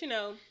 But you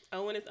know,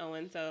 Owen is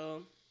Owen,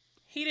 so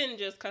he didn't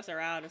just cuss her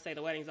out and say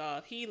the wedding's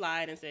off. He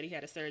lied and said he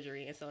had a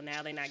surgery, and so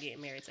now they're not getting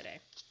married today.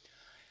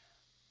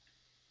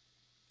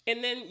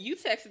 And then you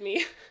text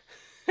me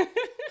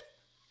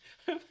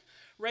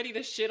ready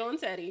to shit on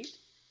Teddy.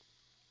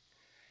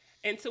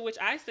 And to which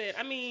I said,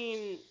 I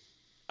mean,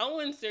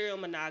 Owen's serial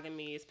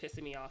monogamy is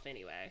pissing me off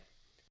anyway.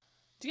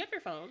 Do you have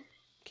your phone?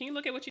 Can you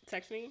look at what you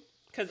text me?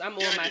 Because I'm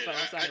on my phone,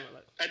 so I don't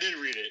look. I did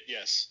read it,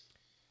 yes.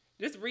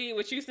 Just read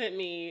what you sent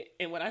me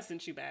and what I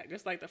sent you back.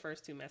 Just like the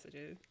first two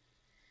messages.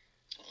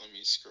 Let me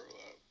scroll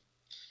up.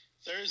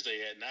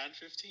 Thursday at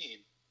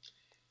 9:15.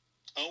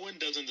 Owen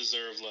doesn't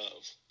deserve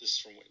love. This is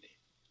from Whitney.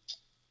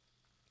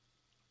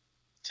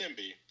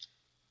 Timby.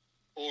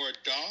 Or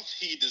doth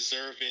he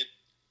deserve it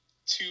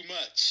too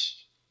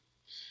much?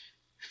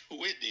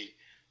 Whitney.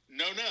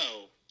 No.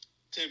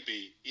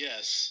 Timby.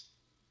 Yes.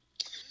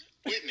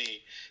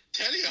 Whitney.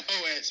 Teddy a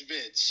hoe ass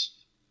bitch.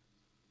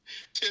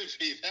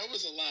 Timby. That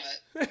was a lot.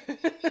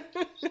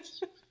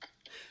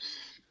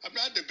 I'm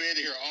not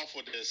debating her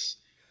awfulness,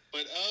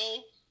 but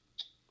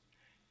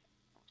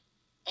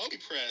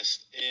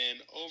depressed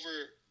and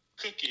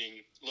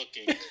overcooking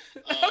looking.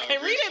 Okay,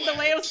 read it the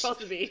way it was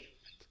supposed to be.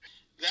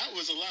 That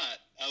was a lot.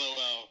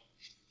 LOL.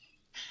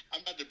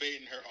 I'm not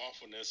debating her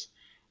awfulness,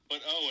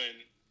 but Owen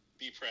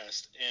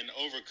depressed and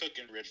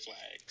overcooking red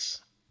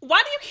flags.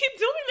 Why do you keep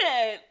doing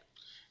that?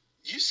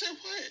 You said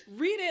what?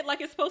 Read it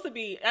like it's supposed to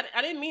be.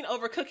 I didn't mean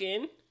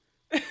overcooking.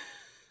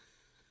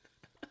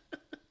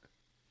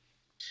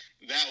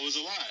 That was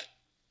a lot.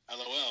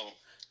 LOL.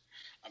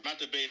 I'm not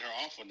debating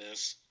her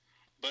awfulness,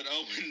 but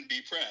Owen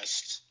be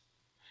pressed.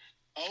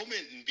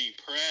 Owen be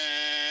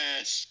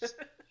pressed.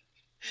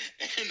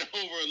 And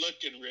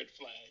overlooking red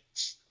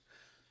flags.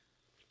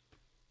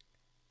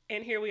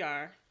 And here we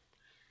are.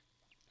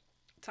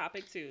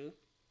 Topic 2.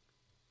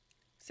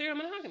 Serial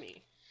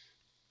monogamy.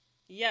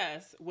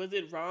 Yes. Was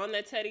it wrong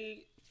that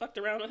Teddy fucked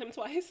around with him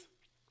twice?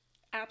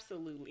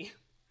 Absolutely.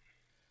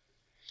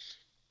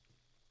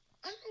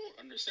 I don't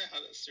understand how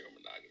that's serial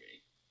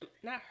monogamy.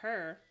 Not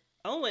her.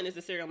 Owen is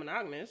a serial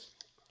monogamist.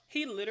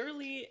 He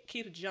literally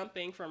keeps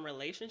jumping from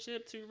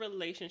relationship to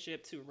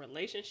relationship to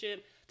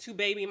relationship to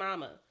baby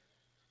mama.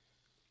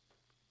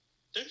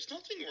 There's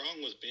nothing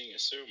wrong with being a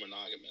serial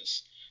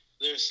monogamist.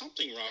 There's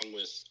something wrong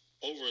with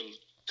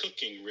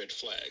overcooking red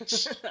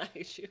flags. I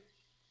hate you.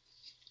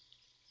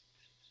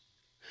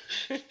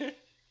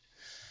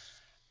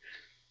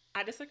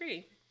 I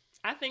disagree.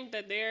 I think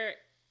that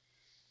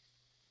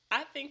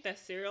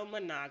serial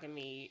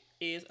monogamy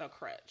is a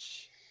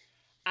crutch.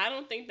 I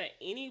don't think that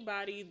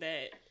anybody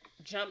that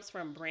jumps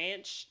from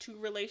branch to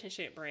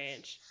relationship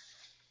branch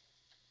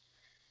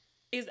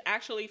is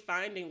actually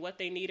finding what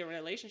they need in a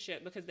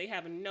relationship because they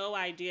have no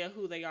idea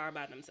who they are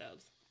by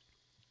themselves.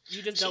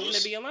 You just don't want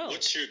to be alone.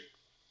 What's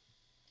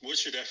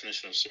your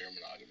definition of serial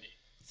monogamy?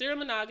 Serial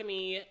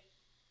monogamy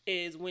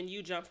is when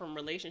you jump from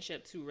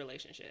relationship to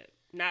relationship,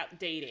 not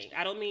dating.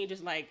 I don't mean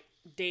just like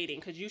dating,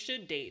 because you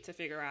should date to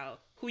figure out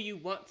who you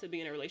want to be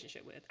in a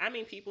relationship with. I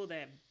mean people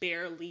that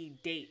barely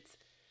date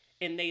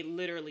and they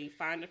literally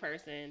find a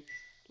person,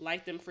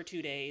 like them for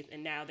 2 days,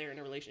 and now they're in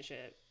a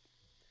relationship.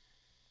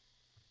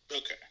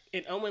 Okay.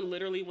 And Owen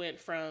literally went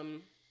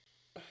from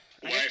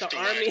wife the to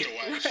army, wife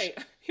to wife. right?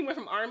 He went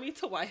from army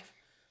to wife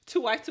to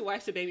wife to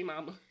wife to baby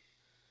mama.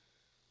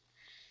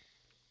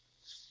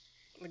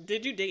 Like,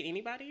 did you date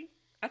anybody?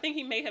 I think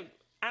he may have.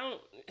 I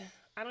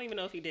don't even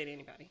know if he did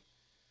anybody.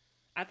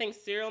 I think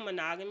serial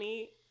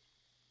monogamy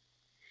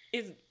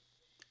is.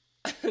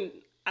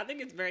 I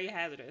think it's very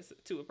hazardous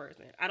to a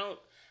person.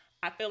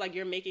 I feel like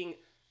you're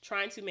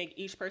trying to make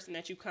each person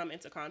that you come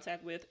into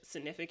contact with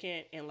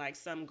significant and like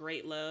some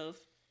great love.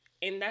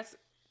 And that's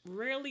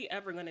rarely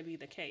ever going to be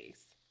the case.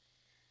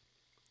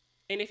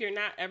 And if you're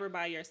not ever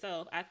by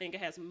yourself, I think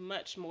it has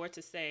much more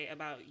to say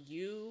about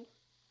you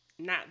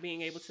not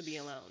being able to be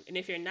alone. And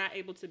if you're not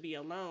able to be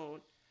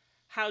alone,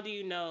 how do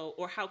you know,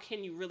 or how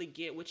can you really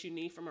get what you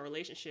need from a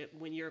relationship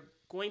when you're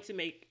going to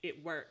make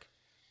it work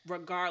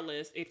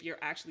regardless if you're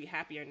actually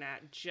happy or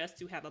not, just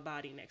to have a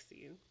body next to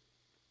you.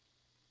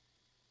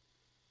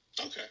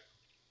 Okay.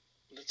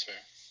 That's fair.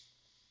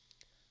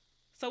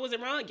 So was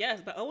it wrong?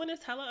 Yes, but Owen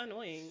is hella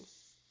annoying.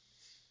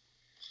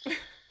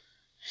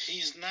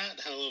 He's not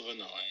hell of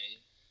annoying.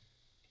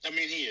 I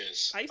mean, he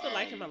is. I used to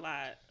like him a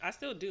lot. I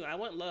still do. I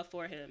want love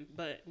for him,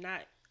 but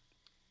not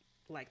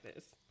like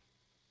this.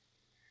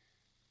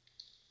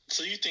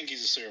 So you think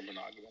he's a serial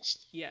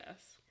monogamist?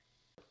 Yes.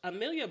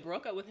 Amelia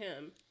broke up with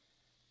him.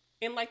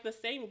 In like the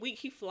same week,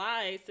 he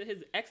flies to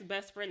his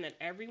ex-best friend that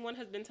everyone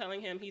has been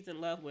telling him he's in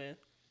love with.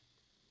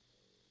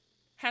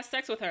 Has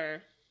sex with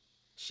her.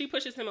 She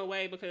pushes him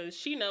away because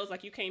she knows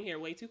like you came here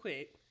way too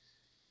quick.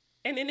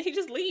 And then he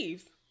just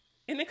leaves.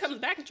 And then comes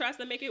back and tries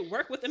to make it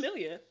work with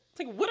Amelia. It's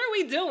like, what are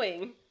we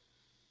doing?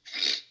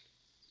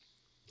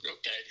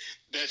 Okay,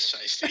 that's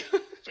shiesty.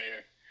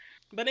 Fair.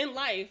 But in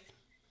life,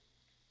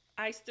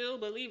 I still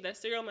believe that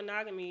serial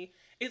monogamy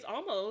is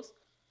almost...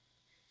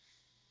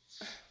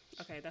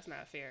 Okay, that's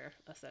not a fair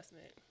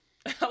assessment.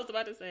 I was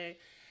about to say,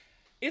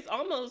 it's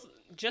almost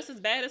just as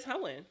bad as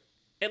hoeing.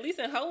 At least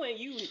in hoeing,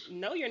 you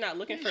know you're not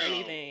looking for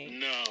anything.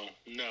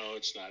 No,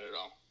 it's not at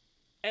all.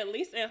 At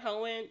least in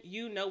hoeing,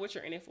 you know what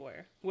you're in it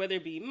for. Whether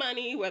it be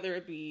money, whether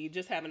it be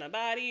just having a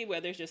body,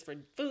 whether it's just for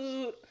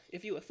food,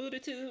 if you a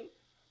fooditude,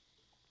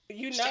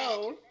 you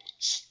know.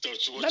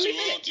 What you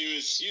won't do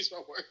is use my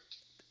word.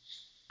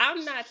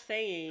 I'm not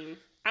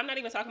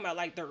even talking about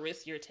like the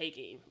risk you're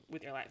taking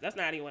with your life. That's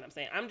not even what I'm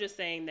saying. I'm just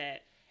saying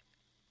that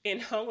in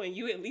hoeing,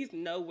 you at least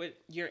know what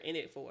you're in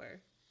it for.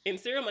 In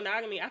serial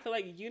monogamy, I feel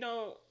like you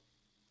don't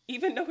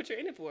even know what you're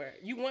in it for.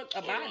 You want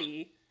a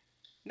body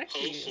next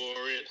to you.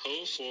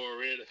 Ho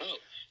for it.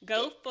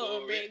 Go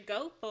for it.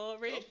 Go.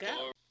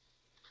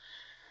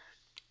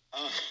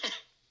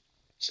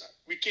 Sorry.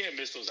 We can't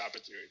miss those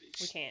opportunities.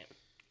 We can't.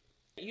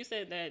 You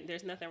said that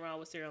there's nothing wrong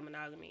with serial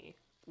monogamy.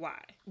 Why?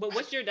 But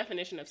what's your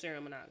definition of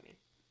serial monogamy?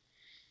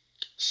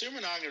 Serial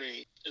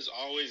monogamy is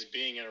always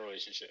being in a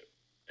relationship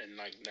and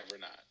like never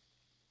not.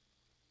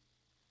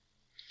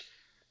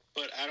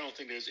 But I don't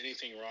think there's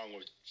anything wrong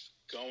with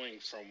going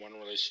from one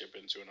relationship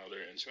into another.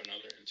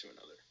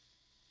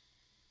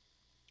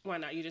 Why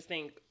not? You just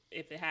think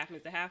if it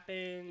happens, it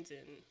happens,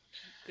 and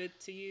good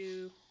to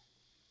you?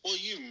 Well,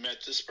 you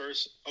met this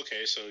person.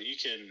 Okay, so you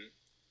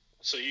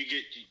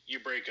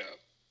break up,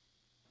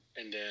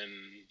 and then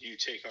you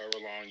take however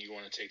long you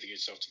want to take to get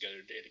yourself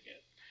together to date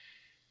again.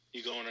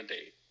 You go on a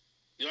date.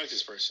 You like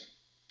this person.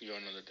 You go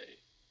on another date.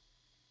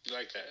 You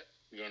like that.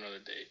 You go on another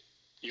date.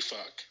 You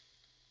fuck.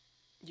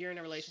 You're in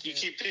a relationship. You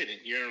keep dating.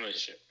 You're in a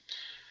relationship.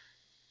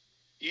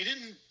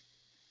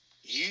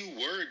 You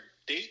were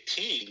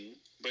dating,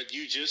 but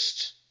you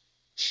just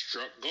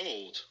struck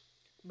gold.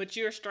 But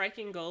you're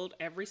striking gold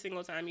every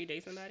single time you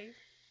date somebody?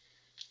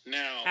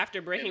 Now,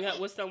 after breaking up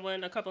with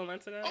someone a couple of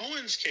months ago?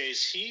 Owen's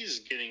case, he's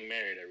getting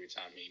married every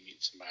time he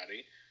meets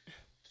somebody.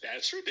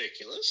 That's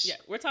ridiculous. Yeah,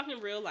 we're talking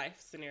real life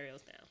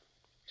scenarios now.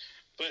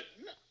 But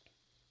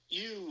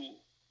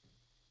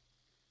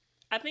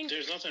I think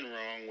there's nothing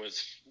wrong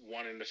with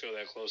wanting to feel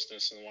that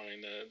closeness and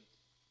wanting to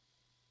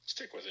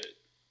stick with it.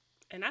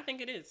 And I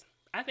think it is.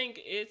 I think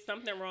it's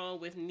something wrong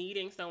with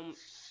needing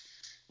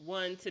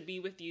someone to be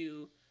with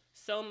you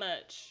so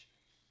much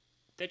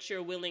that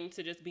you're willing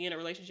to just be in a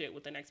relationship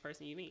with the next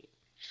person you meet.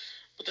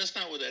 But that's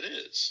not what that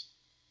is.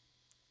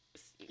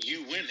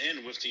 You went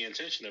in with the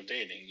intention of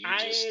dating.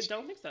 I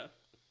don't think so.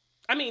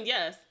 I mean,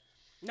 yes.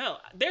 No,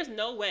 there's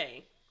no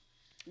way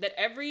that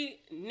every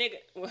nigga,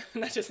 well,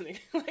 not just nigga,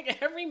 like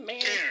every man.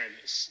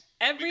 Karens.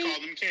 We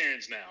call them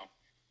Karens now.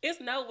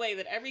 It's no way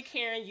that every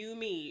Karen you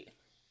meet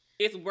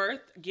is worth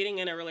getting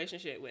in a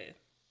relationship with.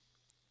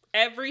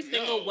 Every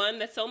single one,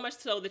 that's so much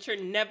so that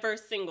you're never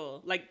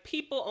single. Like,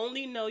 people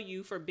only know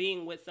you for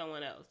being with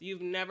someone else.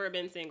 You've never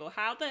been single.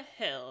 How the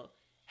hell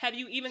have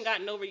you even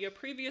gotten over your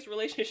previous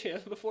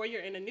relationship before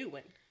you're in a new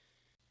one?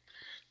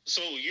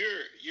 So your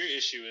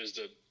issue is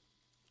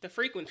the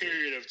frequency.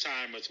 Period of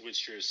time with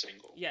which you're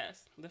single.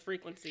 Yes, the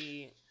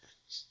frequency.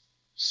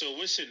 So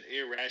what's an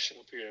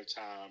irrational period of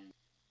time?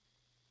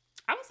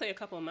 I would say a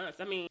couple of months.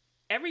 I mean,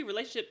 every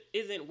relationship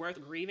isn't worth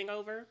grieving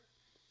over.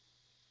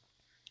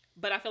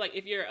 But I feel like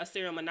if you're a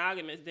serial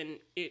monogamist, then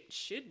it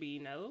should be,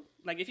 no?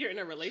 Like, if you're in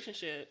a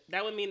relationship,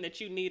 that would mean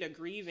that you need a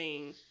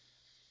grieving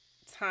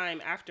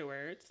time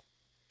afterwards.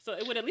 So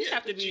it would at least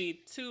have to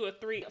be 2 or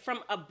 3. From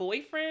a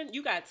boyfriend,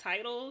 you got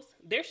titles.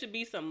 There should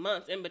be some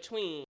months in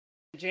between.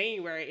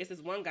 January, it's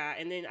this one guy,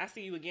 and then I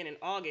see you again in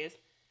August,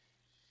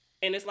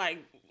 and it's like,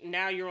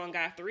 now you're on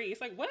guy 3.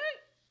 It's like, what?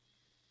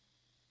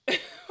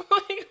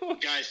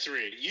 Guy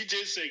 3. You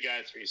did say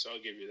guy 3, so I'll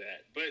give you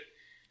that. But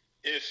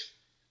if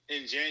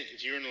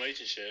you're in a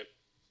relationship,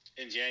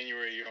 in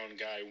January you're on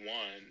guy 1,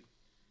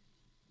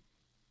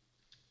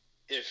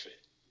 if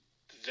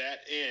that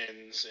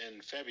ends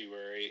in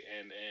February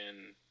and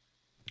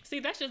see,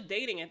 that's just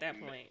dating at that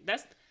point.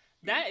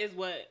 That is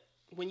what,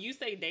 when you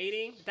say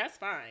dating, that's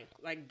fine.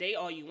 Like, date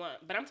all you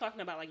want. But I'm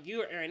talking about, like,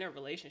 you are in a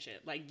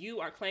relationship. Like, you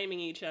are claiming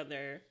each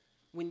other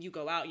when you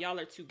go out, y'all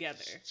are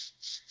together.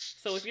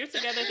 So if you're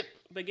together at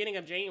the beginning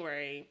of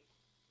January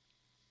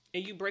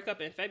and you break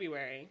up in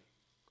February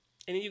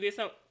and then you get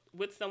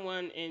with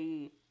someone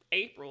in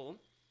April,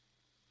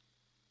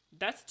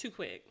 that's too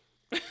quick.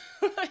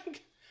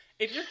 Like,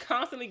 if you're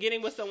constantly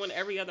getting with someone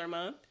every other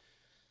month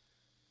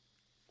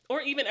or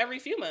even every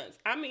few months,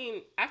 I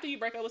mean, after you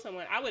break up with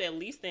someone, I would at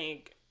least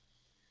think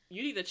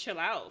you need to chill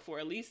out for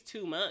at least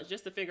 2 months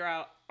just to figure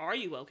out, are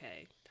you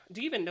okay?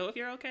 Do you even know if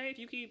you're okay if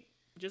you keep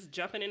just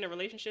jumping into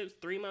relationships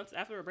 3 months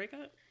after a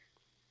breakup?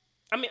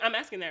 I mean, I'm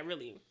asking that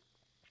really.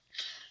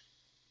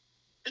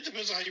 It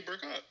depends on how you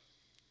broke up.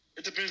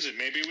 It depends if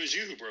maybe it was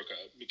you who broke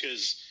up,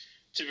 because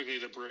typically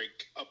the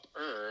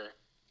break-up-er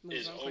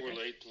is over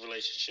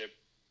relationship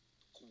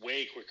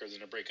way quicker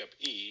than a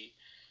breakup-e,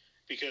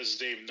 because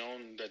they've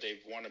known that they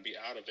want to be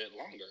out of it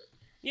longer.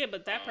 Yeah,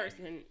 but that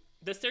person,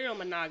 the serial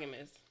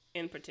monogamous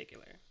in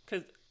particular,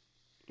 because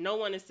no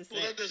one is to say.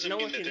 Well, that doesn't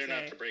mean that they're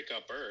not the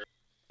breakup-er.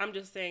 I'm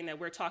just saying that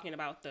we're talking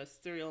about the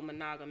serial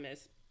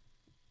monogamous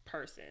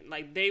person.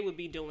 Like, they would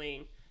be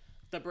doing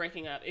the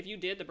breaking up. If you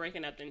did the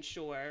breaking up, then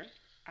sure,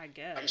 I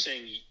guess. I'm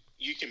saying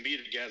you can be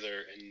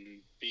together and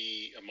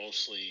be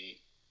emotionally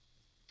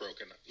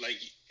broken up, like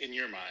in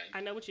your mind.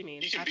 I know what you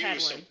mean. You can I've be had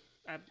with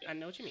one. I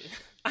know what you mean.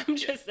 I'm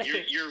just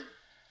saying.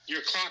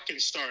 Your clock can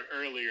start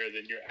earlier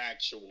than your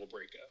actual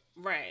breakup.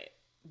 Right.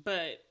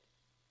 But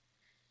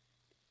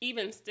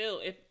even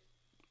still, if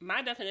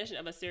my definition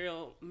of a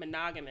serial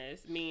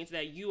monogamous means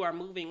that you are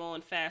moving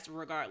on fast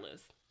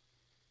regardless.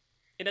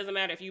 It doesn't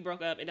matter if you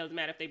broke up. It doesn't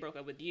matter if they broke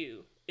up with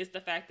you. It's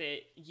the fact that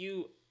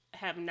you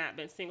have not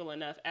been single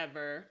enough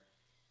ever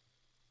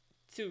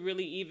to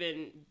really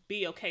even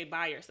be okay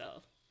by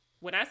yourself.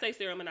 When I say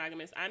serial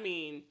monogamous, I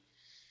mean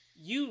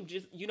you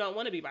don't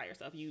want to be by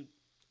yourself.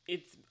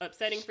 It's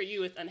upsetting for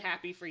you. It's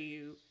unhappy for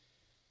you.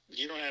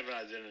 You don't have an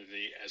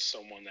identity as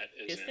someone that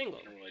isn't single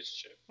in a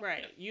relationship.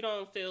 Right. Yeah. You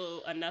don't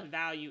feel enough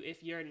value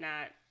if you're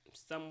not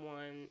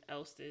someone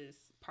else's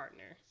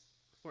partner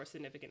or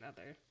significant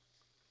other.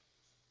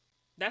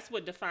 That's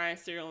what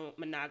defines serial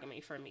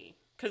monogamy for me.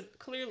 Because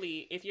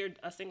clearly, if you're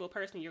a single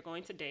person, you're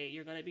going to date.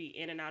 You're going to be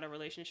in and out of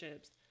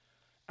relationships.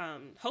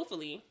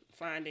 Hopefully,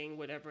 finding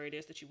whatever it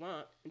is that you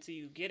want until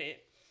you get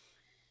it.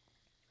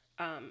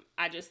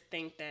 I just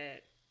think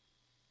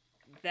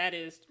that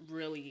is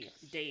really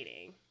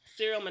dating.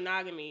 Serial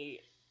monogamy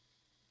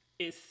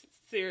is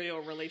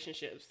serial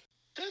relationships.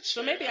 That's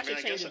so fair. Maybe I should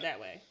change it that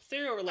way.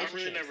 Serial relationships.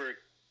 I really never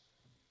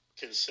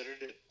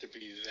considered it to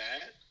be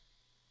that.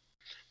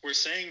 We're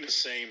saying the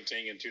same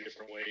thing in two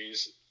different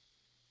ways.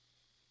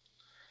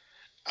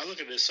 I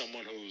look at it as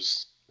someone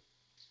who's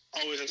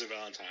always has a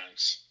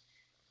Valentine's.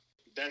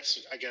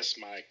 That's, I guess,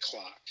 my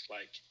clock.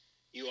 Like,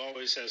 you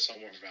always have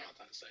someone for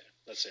Valentine's Day.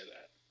 Let's say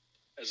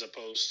that. As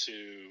opposed to...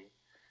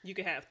 You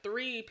could have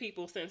 3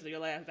 people since your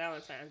last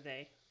Valentine's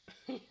Day.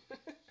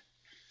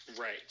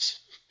 Right.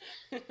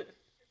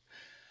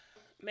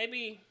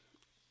 Maybe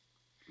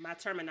my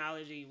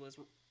terminology was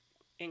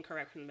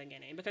incorrect from the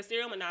beginning. Because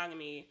serial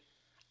monogamy,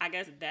 I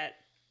guess that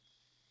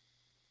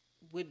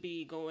would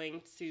be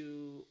going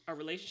to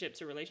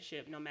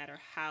relationship no matter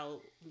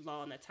how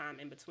long the time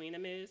in between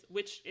them is,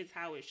 which is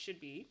how it should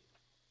be.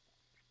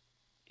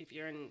 If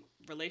you're in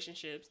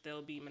relationships,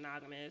 they'll be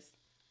monogamous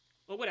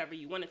or whatever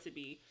you want it to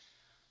be.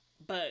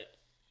 But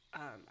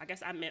I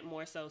guess I meant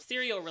more so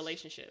serial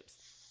relationships.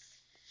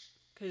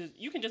 Because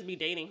you can just be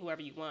dating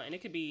whoever you want, and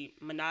it could be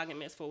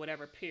monogamous for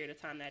whatever period of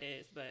time that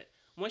is. But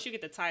once you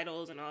get the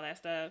titles and all that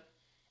stuff,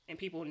 and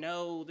people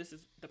know this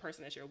is the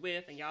person that you're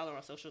with, and y'all are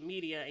on social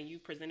media, and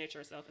you've presented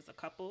yourself as a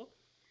couple,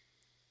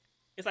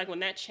 it's like when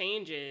that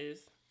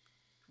changes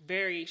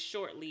very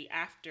shortly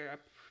after a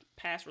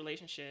past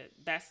relationship,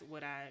 that's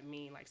what I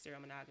mean, like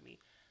serial monogamy.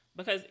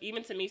 Because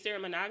even to me,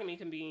 serial monogamy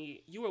can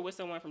be, you were with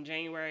someone from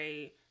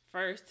January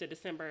 1st to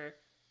December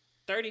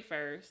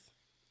 31st,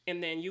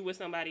 and then you with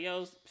somebody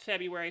else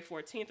February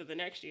 14th of the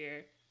next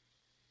year,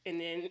 and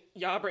then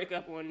y'all break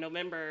up on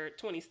November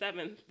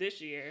 27th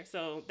this year.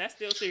 So that's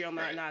still serial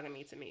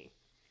monogamy to me.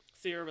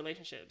 Serial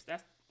relationships.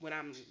 That's what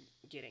I'm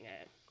getting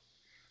at.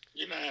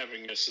 You're not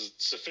having a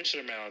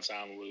sufficient amount of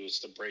time with it's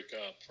the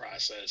breakup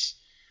process.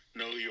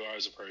 Know who you are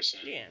as a person.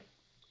 Yeah.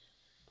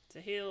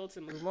 To heal,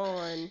 to move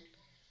on.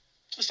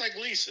 It's like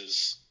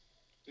leases.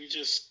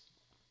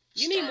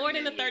 You need more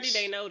than a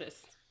 30-day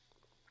notice.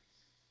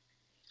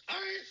 All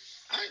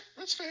right.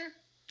 That's fair.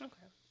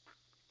 Okay.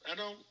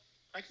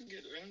 I can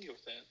get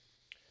with that.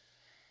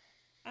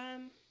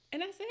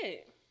 And that's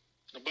it.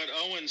 But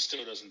Owen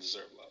still doesn't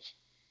deserve love.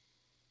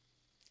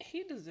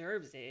 He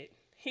deserves it.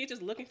 He's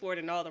just looking for it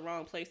in all the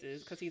wrong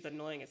places because he's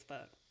annoying as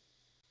fuck.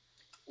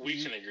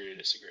 We can agree to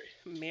disagree.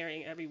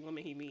 Marrying every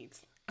woman he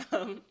meets. Who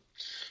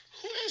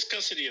has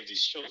custody of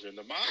these children?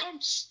 The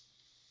moms?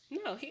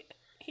 No,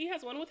 he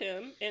has one with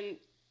him, and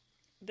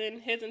then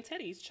his and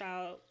Teddy's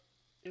child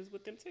is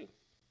with them too.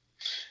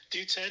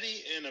 Do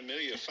Teddy and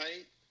Amelia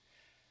fight?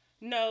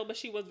 No, but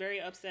she was very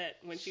upset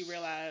when she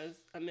realized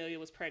Amelia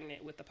was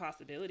pregnant with the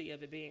possibility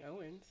of it being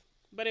Owen's.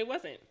 But it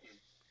wasn't.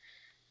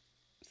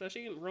 So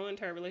she ruined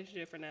her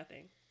relationship for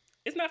nothing.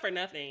 It's not for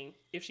nothing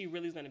if she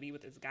really is going to be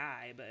with this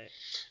guy, but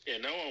Yeah,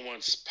 no one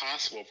wants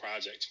possible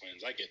project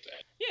twins. I get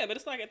that. yeah, but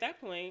it's like at that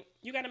point,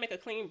 you got to make a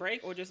clean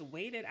break or just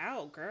wait it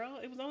out, girl.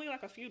 It was only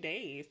like a few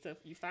days till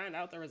you find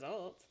out the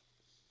results.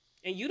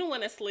 And you don't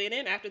want to slid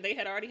in after they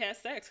had already had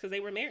sex because they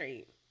were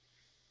married.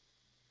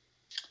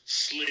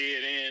 Slid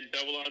in,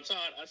 double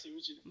entendre. I see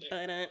what you did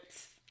there. But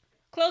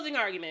closing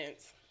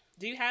arguments.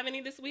 Do you have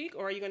any this week,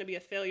 or are you going to be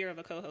a failure of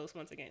a co-host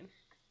once again?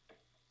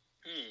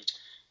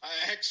 I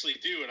actually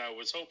do, and I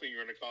was hoping you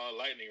were going to call a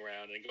lightning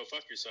round and go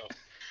fuck yourself.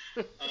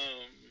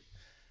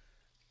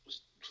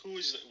 Would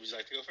you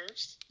like to go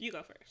first? You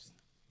go first.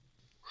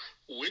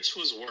 Which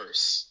was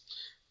worse,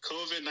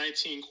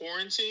 COVID-19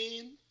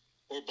 quarantine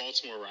or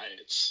Baltimore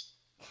riots?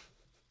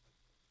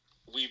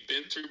 We've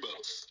been through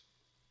both.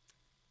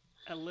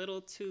 A little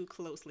too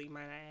closely,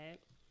 might I add.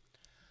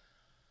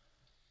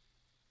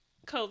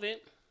 COVID,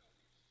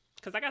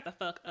 because I got the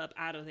fuck up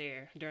out of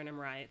there during them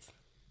riots.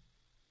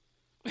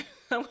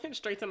 I went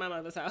straight to my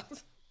mother's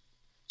house.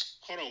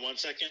 Hold on 1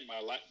 second.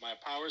 My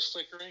power's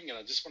flickering, and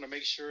I just want to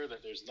make sure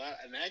that there's not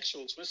an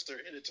actual twister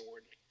headed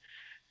toward me.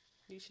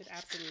 You should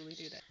absolutely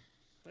do that.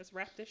 Let's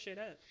wrap this shit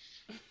up.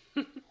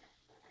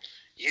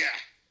 Yeah.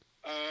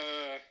 All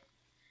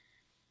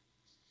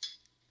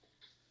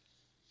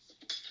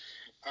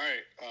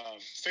right.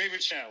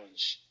 Favorite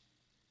challenge: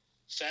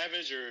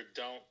 Savage or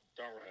don't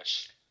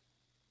rush?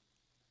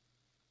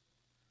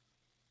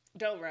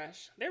 Don't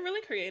rush. They're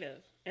really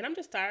creative. And I'm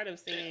just tired of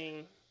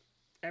seeing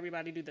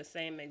everybody do the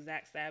same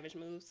exact Savage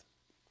moves.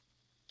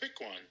 Pick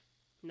one.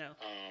 No.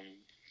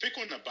 Pick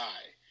one to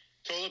buy: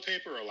 toilet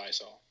paper or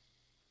Lysol.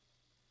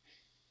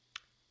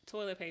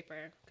 Toilet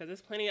paper, because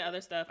there's plenty of other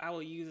stuff I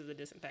will use as a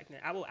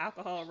disinfectant. I will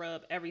alcohol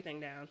rub everything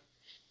down.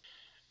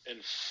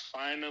 And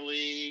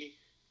finally,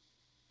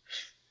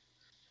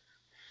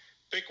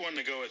 pick one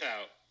to go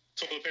without: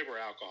 toilet paper or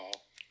alcohol.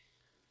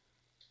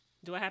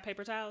 Do I have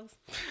paper towels?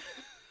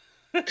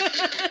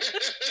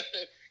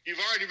 You've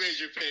already made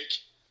your pick.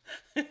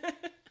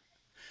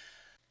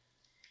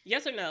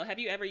 Yes or no? Have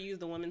you ever used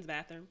the women's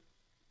bathroom?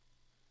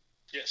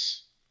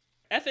 Yes.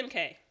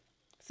 FMK.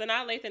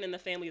 Sanaa Lathan and the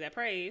Family That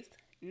Praised.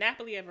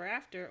 Napoli Ever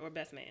After or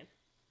Best Man?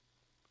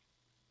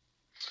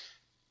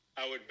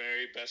 I would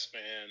marry Best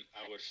Man.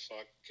 I would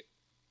fuck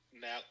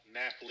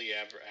Napoli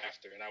Ever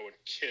After, and I would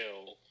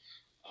kill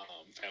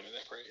Family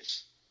That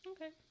Praised.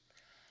 Okay.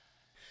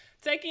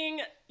 Taking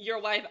your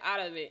wife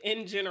out of it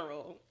in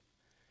general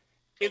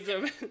is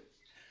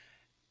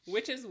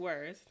which is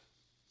worse,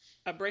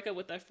 a breakup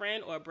with a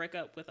friend or a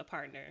breakup with a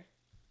partner,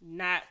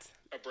 not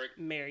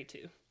married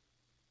to?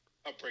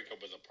 A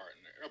breakup with a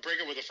partner. A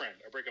breakup with a friend.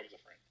 A breakup with a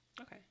friend.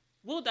 Okay.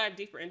 We'll dive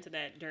deeper into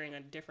that during a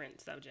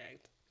different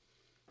subject.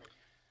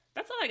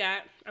 That's all I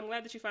got. I'm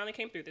glad that you finally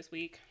came through this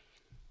week.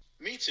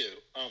 Me too.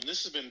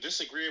 This has been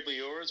Disagreeably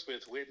Yours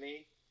with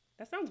Whitney.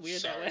 That sounds weird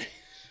Sorry. that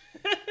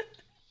way.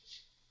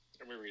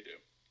 Let me redo.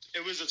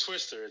 It was a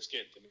twister. It's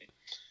getting to me.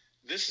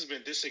 This has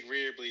been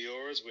Disagreeably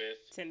Yours with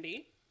Tim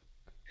B.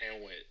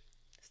 and Whit.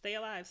 Stay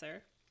alive,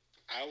 sir.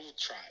 I will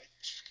try.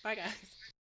 Bye, guys.